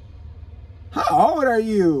 How old are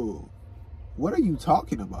you? What are you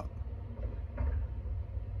talking about?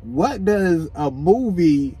 What does a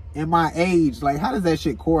movie in my age, like, how does that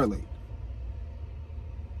shit correlate?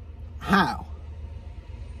 How?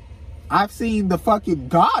 I've seen the fucking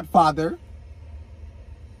Godfather.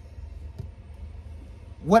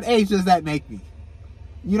 What age does that make me?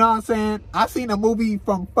 You know what I'm saying? I've seen a movie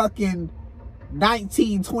from fucking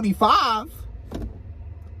 1925.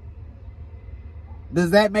 Does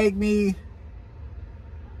that make me...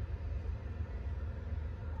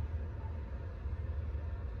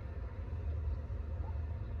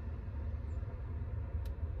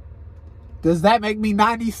 Does that make me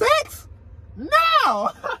 96? No!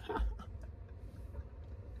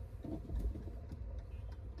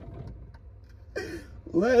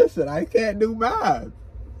 Listen, I can't do math.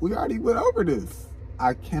 We already went over this.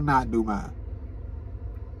 I cannot do math.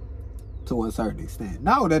 To a certain extent.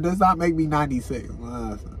 No, that does not make me 96.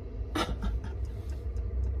 Listen.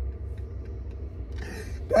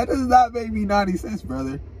 That does not make me 96,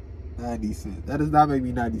 brother. 90 cents. That does not make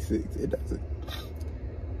me 96. It doesn't.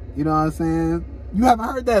 You know what I'm saying? You haven't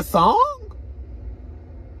heard that song?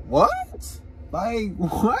 What? Like,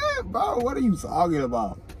 what? Bro, what are you talking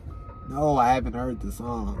about? No, I haven't heard the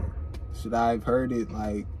song. Should I have heard it?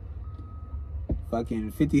 Like,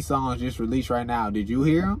 fucking 50 songs just released right now. Did you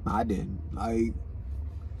hear them? I didn't. Like,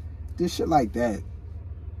 this shit like that.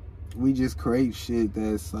 We just create shit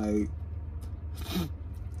that's like...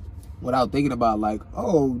 without thinking about, like,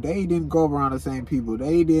 oh, they didn't go around the same people.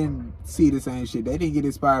 They didn't see the same shit. They didn't get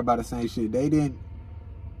inspired by the same shit. They didn't,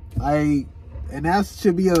 like, and that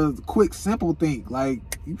should be a quick, simple thing. Like,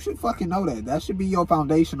 you should fucking know that. That should be your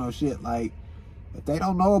foundational shit. Like, if they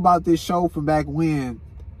don't know about this show from back when,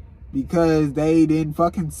 because they didn't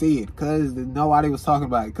fucking see it, because nobody was talking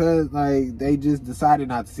about it, because, like, they just decided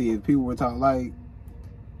not to see it. People were talking, like,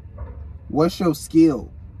 what's your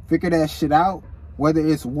skill? Figure that shit out. Whether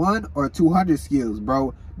it's 1 or 200 skills,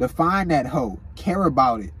 bro. Define that hoe. Care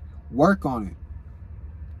about it. Work on it.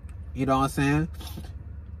 You know what I'm saying?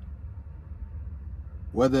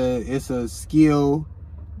 Whether it's a skill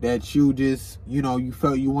that you just, you know, you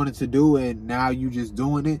felt you wanted to do and now you just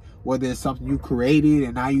doing it. Whether it's something you created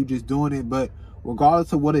and now you just doing it. But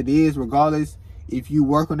regardless of what it is, regardless if you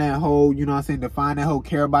work on that hoe, you know what I'm saying, define that hoe,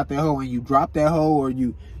 care about that hoe, and you drop that hoe, or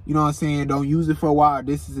you know what I'm saying, don't use it for a while,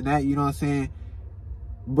 this and that, you know what I'm saying?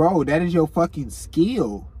 Bro, that is your fucking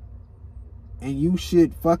skill. And you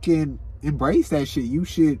should fucking embrace that shit. You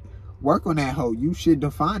should work on that hoe. You should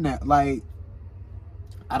define that. Like,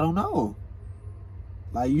 I don't know.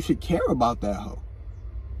 Like, you should care about that hoe.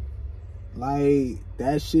 Like,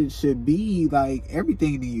 that shit should be, like,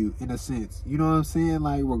 everything to you, in a sense. You know what I'm saying?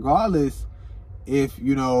 Like, regardless if,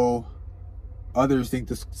 you know, others think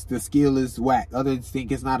the skill is whack. Others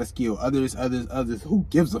think it's not a skill. Others. Who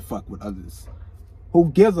gives a fuck with others? Who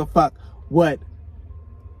gives a fuck what?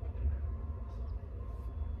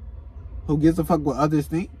 Who gives a fuck what others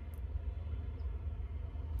think?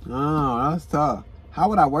 Oh, that's tough. How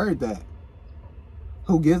would I word that?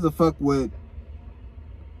 Who gives a fuck what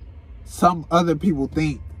some other people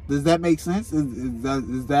think? Does that make sense?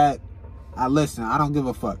 Is that... listen, I don't give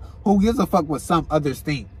a fuck. Who gives a fuck what some others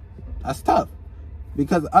think? That's tough.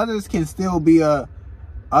 Because others can still be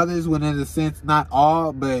others within a sense, not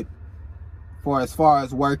all, but for as far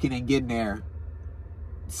as working and getting there,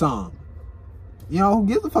 some. You know, who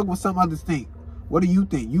gives a fuck what some others think? What do you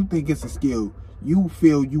think? You think it's a skill. You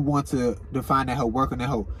feel you want to define that hoe, work on that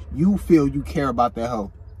hoe. You feel you care about that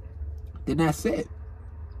hoe. Then that's it.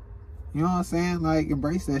 You know what I'm saying? Like,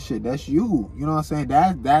 embrace that shit. That's you. You know what I'm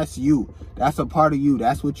saying? That's you. That's a part of you.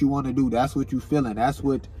 That's what you want to do. That's what you feeling. That's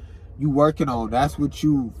what you working on. That's what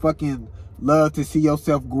you fucking love to see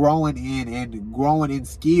yourself growing in and growing in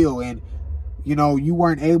skill. And, you know, you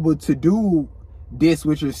weren't able to do this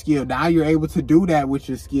with your skill. Now you're able to do that with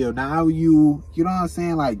your skill. Now you know what I'm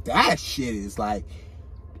saying? Like, that shit is like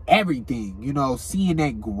everything, you know, seeing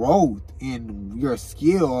that growth in your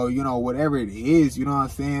skill or, you know, whatever it is, you know what I'm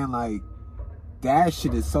saying? Like, that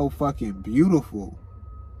shit is so fucking beautiful.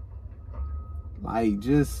 Like,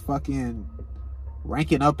 just fucking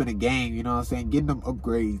ranking up in a game, you know what I'm saying? Getting them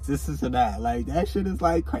upgrades, this and that. Like, that shit is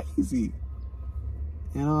like crazy.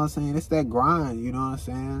 You know what I'm saying? It's that grind, you know what I'm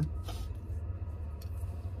saying?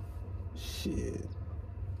 Shit.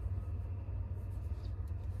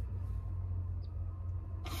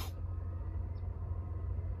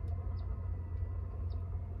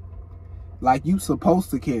 Like, you supposed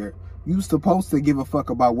to care. You supposed to give a fuck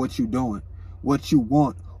about what you doing, what you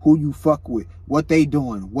want, who you fuck with, what they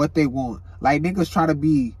doing, what they want. Like, niggas try to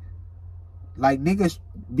be, like, niggas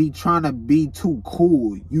be trying to be too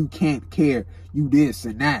cool. You can't care. You this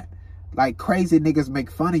and that. Like, crazy niggas make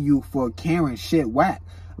fun of you for caring shit whack.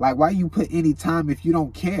 Like, why you put any time if you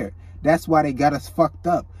don't care? That's why they got us fucked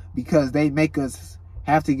up. Because they make us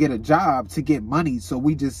have to get a job to get money. So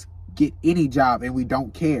we just get any job and we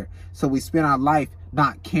don't care. So we spend our life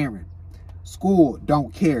not caring. School,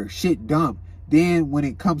 don't care. Shit dumb. Then when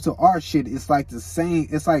it comes to our shit, it's like the same.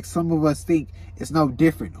 It's like some of us think it's no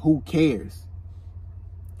different. Who cares?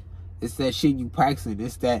 It's that shit you practicing.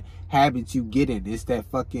 It's that habits you get in. It's that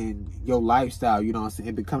fucking your lifestyle, you know what I'm saying?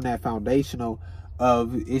 It become that foundational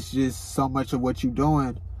of, it's just so much of what you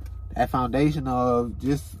doing. That foundation of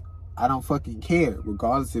just, I don't fucking care.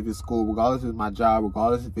 Regardless if it's school, regardless if it's my job,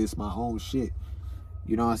 regardless if it's my own shit.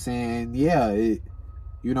 You know what I'm saying? Yeah,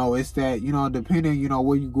 you know, it's that, you know, depending, you know,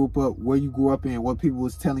 where you grew up in, what people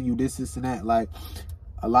was telling you this and that. Like,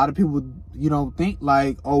 a lot of people, you know, think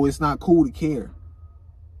like, oh, it's not cool to care.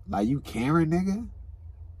 Like, you caring, nigga?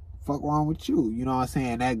 Fuck wrong with you? You know what I'm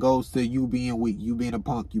saying? That goes to you being weak, you being a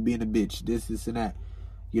punk, you being a bitch, this and that.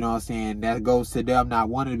 You know what I'm saying? That goes to them not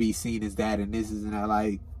wanting to be seen as that and this and that.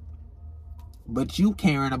 Like, but you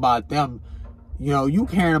caring about them, you know, you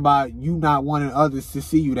caring about you not wanting others to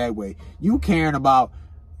see you that way. You caring about,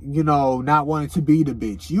 you know, not wanting to be the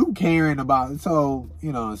bitch. You caring about, so,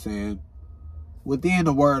 you know what I'm saying? Within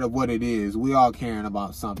the word of what it is, we all caring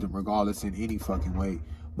about something regardless in any fucking way.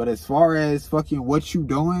 But as far as fucking what you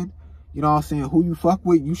doing, you know what I'm saying, who you fuck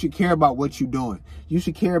with, you should care about what you doing. You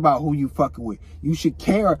should care about who you fucking with. You should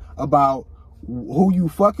care about who you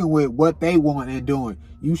fucking with, what they want and doing.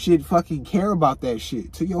 You should fucking care about that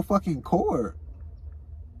shit to your fucking core.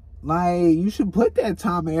 Like, you should put that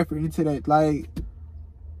time and effort into that. Like,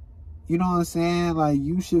 you know what I'm saying? Like,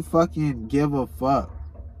 you should fucking give a fuck.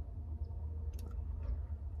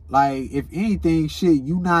 Like, if anything, shit,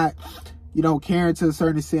 you not, you know, caring to a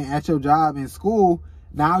certain extent at your job in school.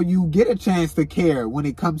 Now you get a chance to care when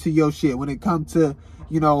it comes to your shit. When it comes to,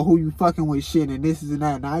 you know, who you fucking with shit and this and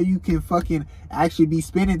that. Now you can fucking actually be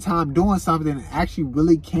spending time doing something and actually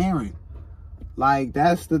really caring. Like,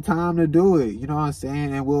 that's the time to do it. You know what I'm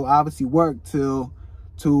saying? And we'll obviously work to,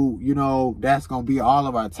 you know, that's going to be all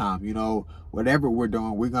of our time. You know, whatever we're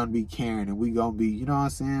doing, we're going to be caring and we're going to be, you know what I'm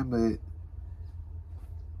saying? But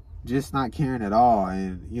just not caring at all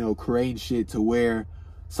and, you know, creating shit to where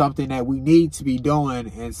something that we need to be doing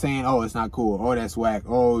and saying, oh, it's not cool. Oh, that's whack.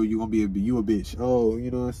 Oh, you going to be you a bitch. Oh, you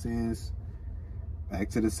know what I'm saying? It's back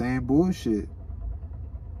to the same bullshit.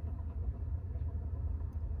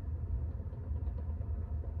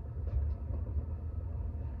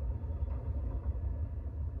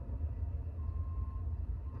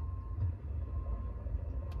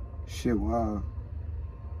 Shit, wow.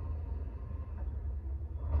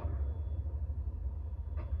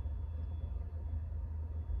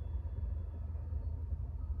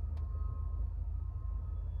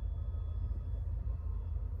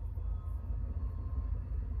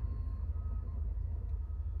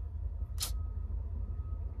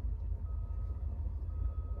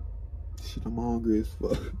 Shit, I'm hungry as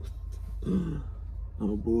fuck.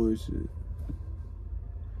 Oh, bullshit.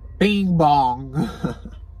 Bing bong.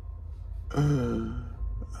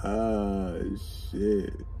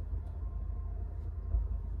 Shit.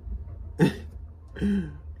 What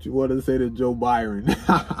you want to say to Joe Byron?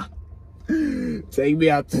 Take me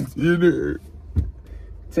out to dinner.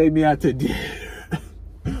 Take me out to dinner.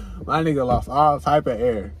 My nigga lost all type of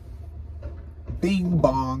air. Bing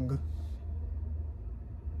bong.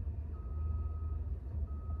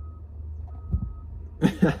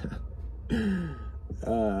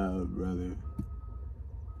 Brother.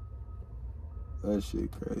 That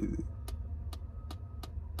shit crazy.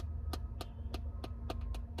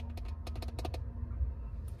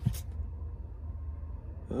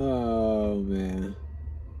 Oh, man.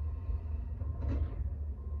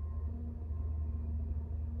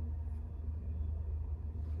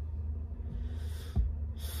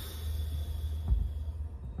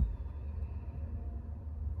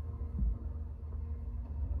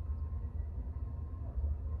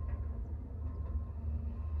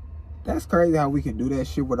 That's crazy how we can do that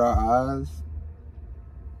shit with our eyes.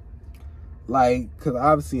 Like, because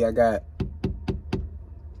obviously I got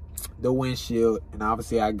the windshield and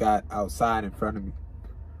obviously I got outside in front of me.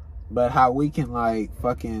 But how we can, like,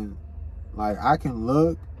 fucking, like, I can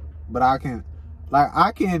look, but I can, like,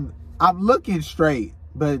 I'm looking straight,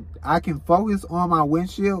 but I can focus on my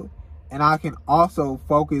windshield and I can also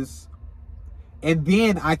focus, and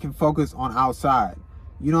then I can focus on outside.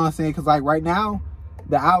 You know what I'm saying? Because, like, right now,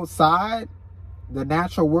 the outside, the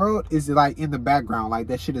natural world is like in the background. Like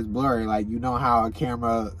that shit is blurry. Like, you know how a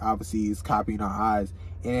camera obviously is copying our eyes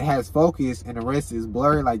and it has focus and the rest is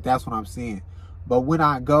blurry. Like that's what I'm seeing. But when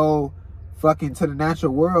I go fucking to the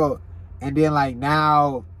natural world and then like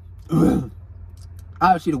now,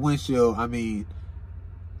 obviously the windshield, I mean,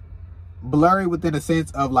 blurry within the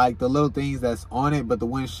sense of like the little things that's on it, but the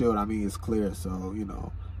windshield, I mean, is clear. So, you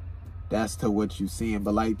know, that's to what you seeing.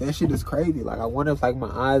 But like that shit is crazy. Like I wonder if like my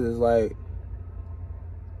eyes is like,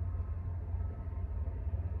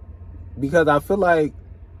 because I feel like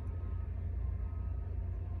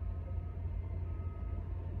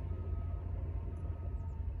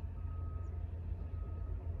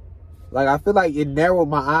I feel like it narrowed,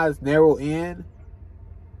 my eyes narrow in,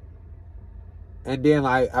 and then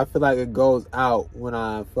like I feel like it goes out when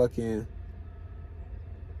I fucking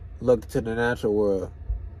look to the natural world.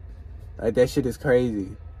 Like that shit is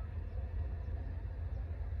crazy.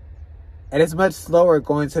 And it's much slower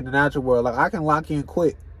going to the natural world. Like I can lock in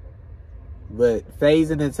quick. But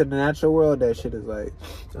phasing into the natural world, that shit is like,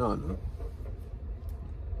 I don't know.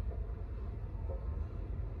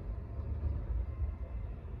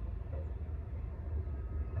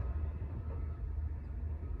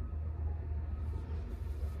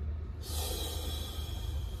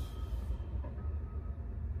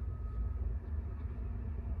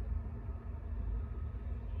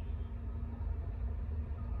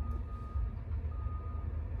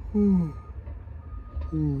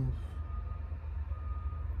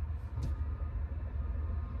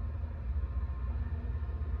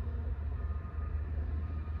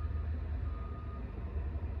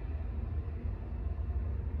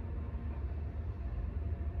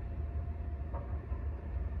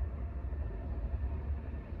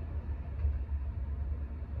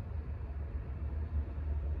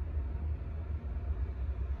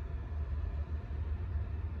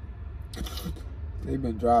 They've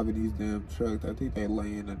been driving these damn trucks. I think they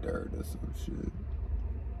lay in the dirt or some shit.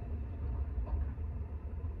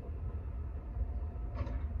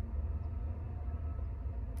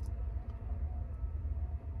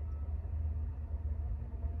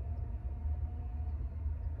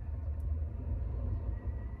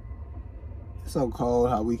 It's so cold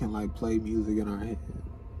how we can like play music in our head.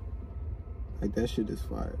 Like that shit is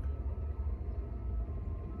fire.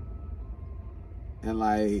 And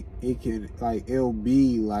like it can, like it'll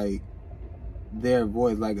be like their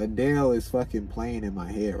voice. Like Adele is fucking playing in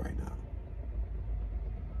my head right now.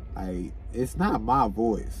 Like it's not my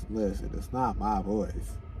voice. Listen, it's not my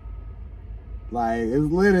voice. Like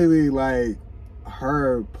it's literally like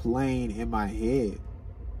her playing in my head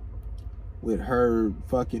with her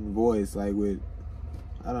fucking voice. Like with,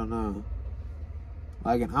 I don't know.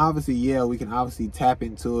 Like, and obviously, yeah, we can obviously tap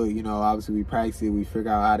into it. You know, obviously we practice it. We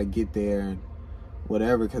figure out how to get there and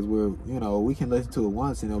whatever, because we're, you know, we can listen to it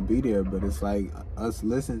once and it'll be there. But it's like us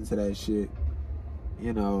listening to that shit,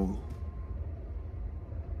 you know,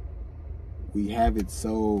 we have it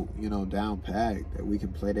so, you know, down packed that we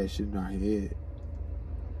can play that shit in our head.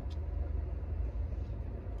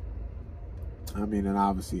 I mean, and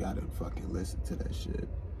obviously I didn't fucking listen to that shit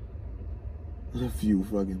a few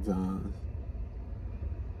fucking times.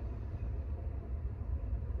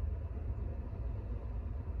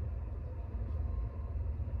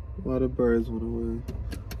 A lot of birds went away.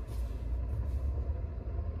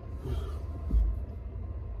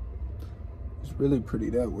 It's really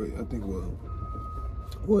pretty that way. I think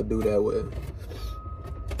we'll do that way.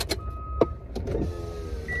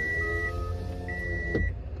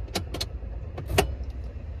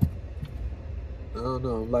 I don't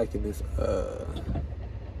know, I'm liking this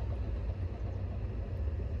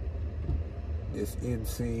It's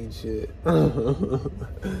insane shit.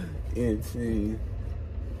 Insane.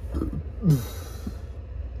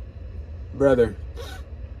 Brother.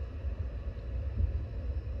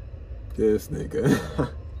 This nigga.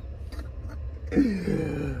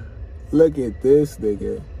 Look at this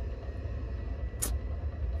nigga.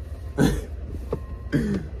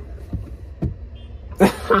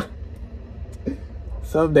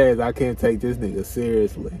 Some days I can't take this nigga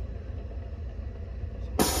seriously.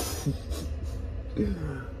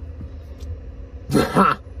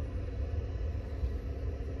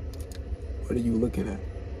 What are you looking at?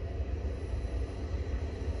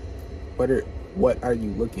 What are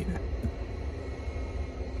you looking at?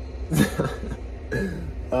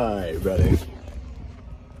 Alright, brother.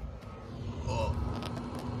 Oh.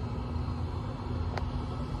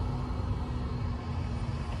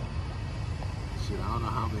 Shit, I don't know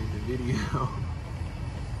how I'm in the video.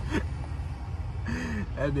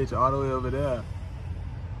 That bitch all the way over there.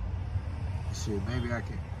 Shit, maybe I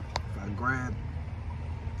can, if I grab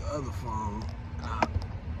the other phone,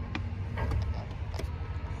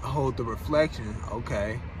 hold the reflection.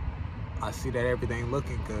 Okay, I see that everything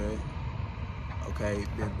looking good. Okay,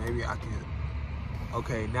 then maybe I can,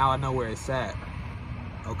 okay, now I know where it's at.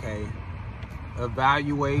 Okay,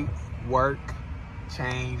 evaluate, work,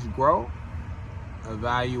 change, grow.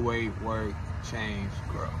 Evaluate, work, change,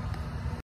 grow.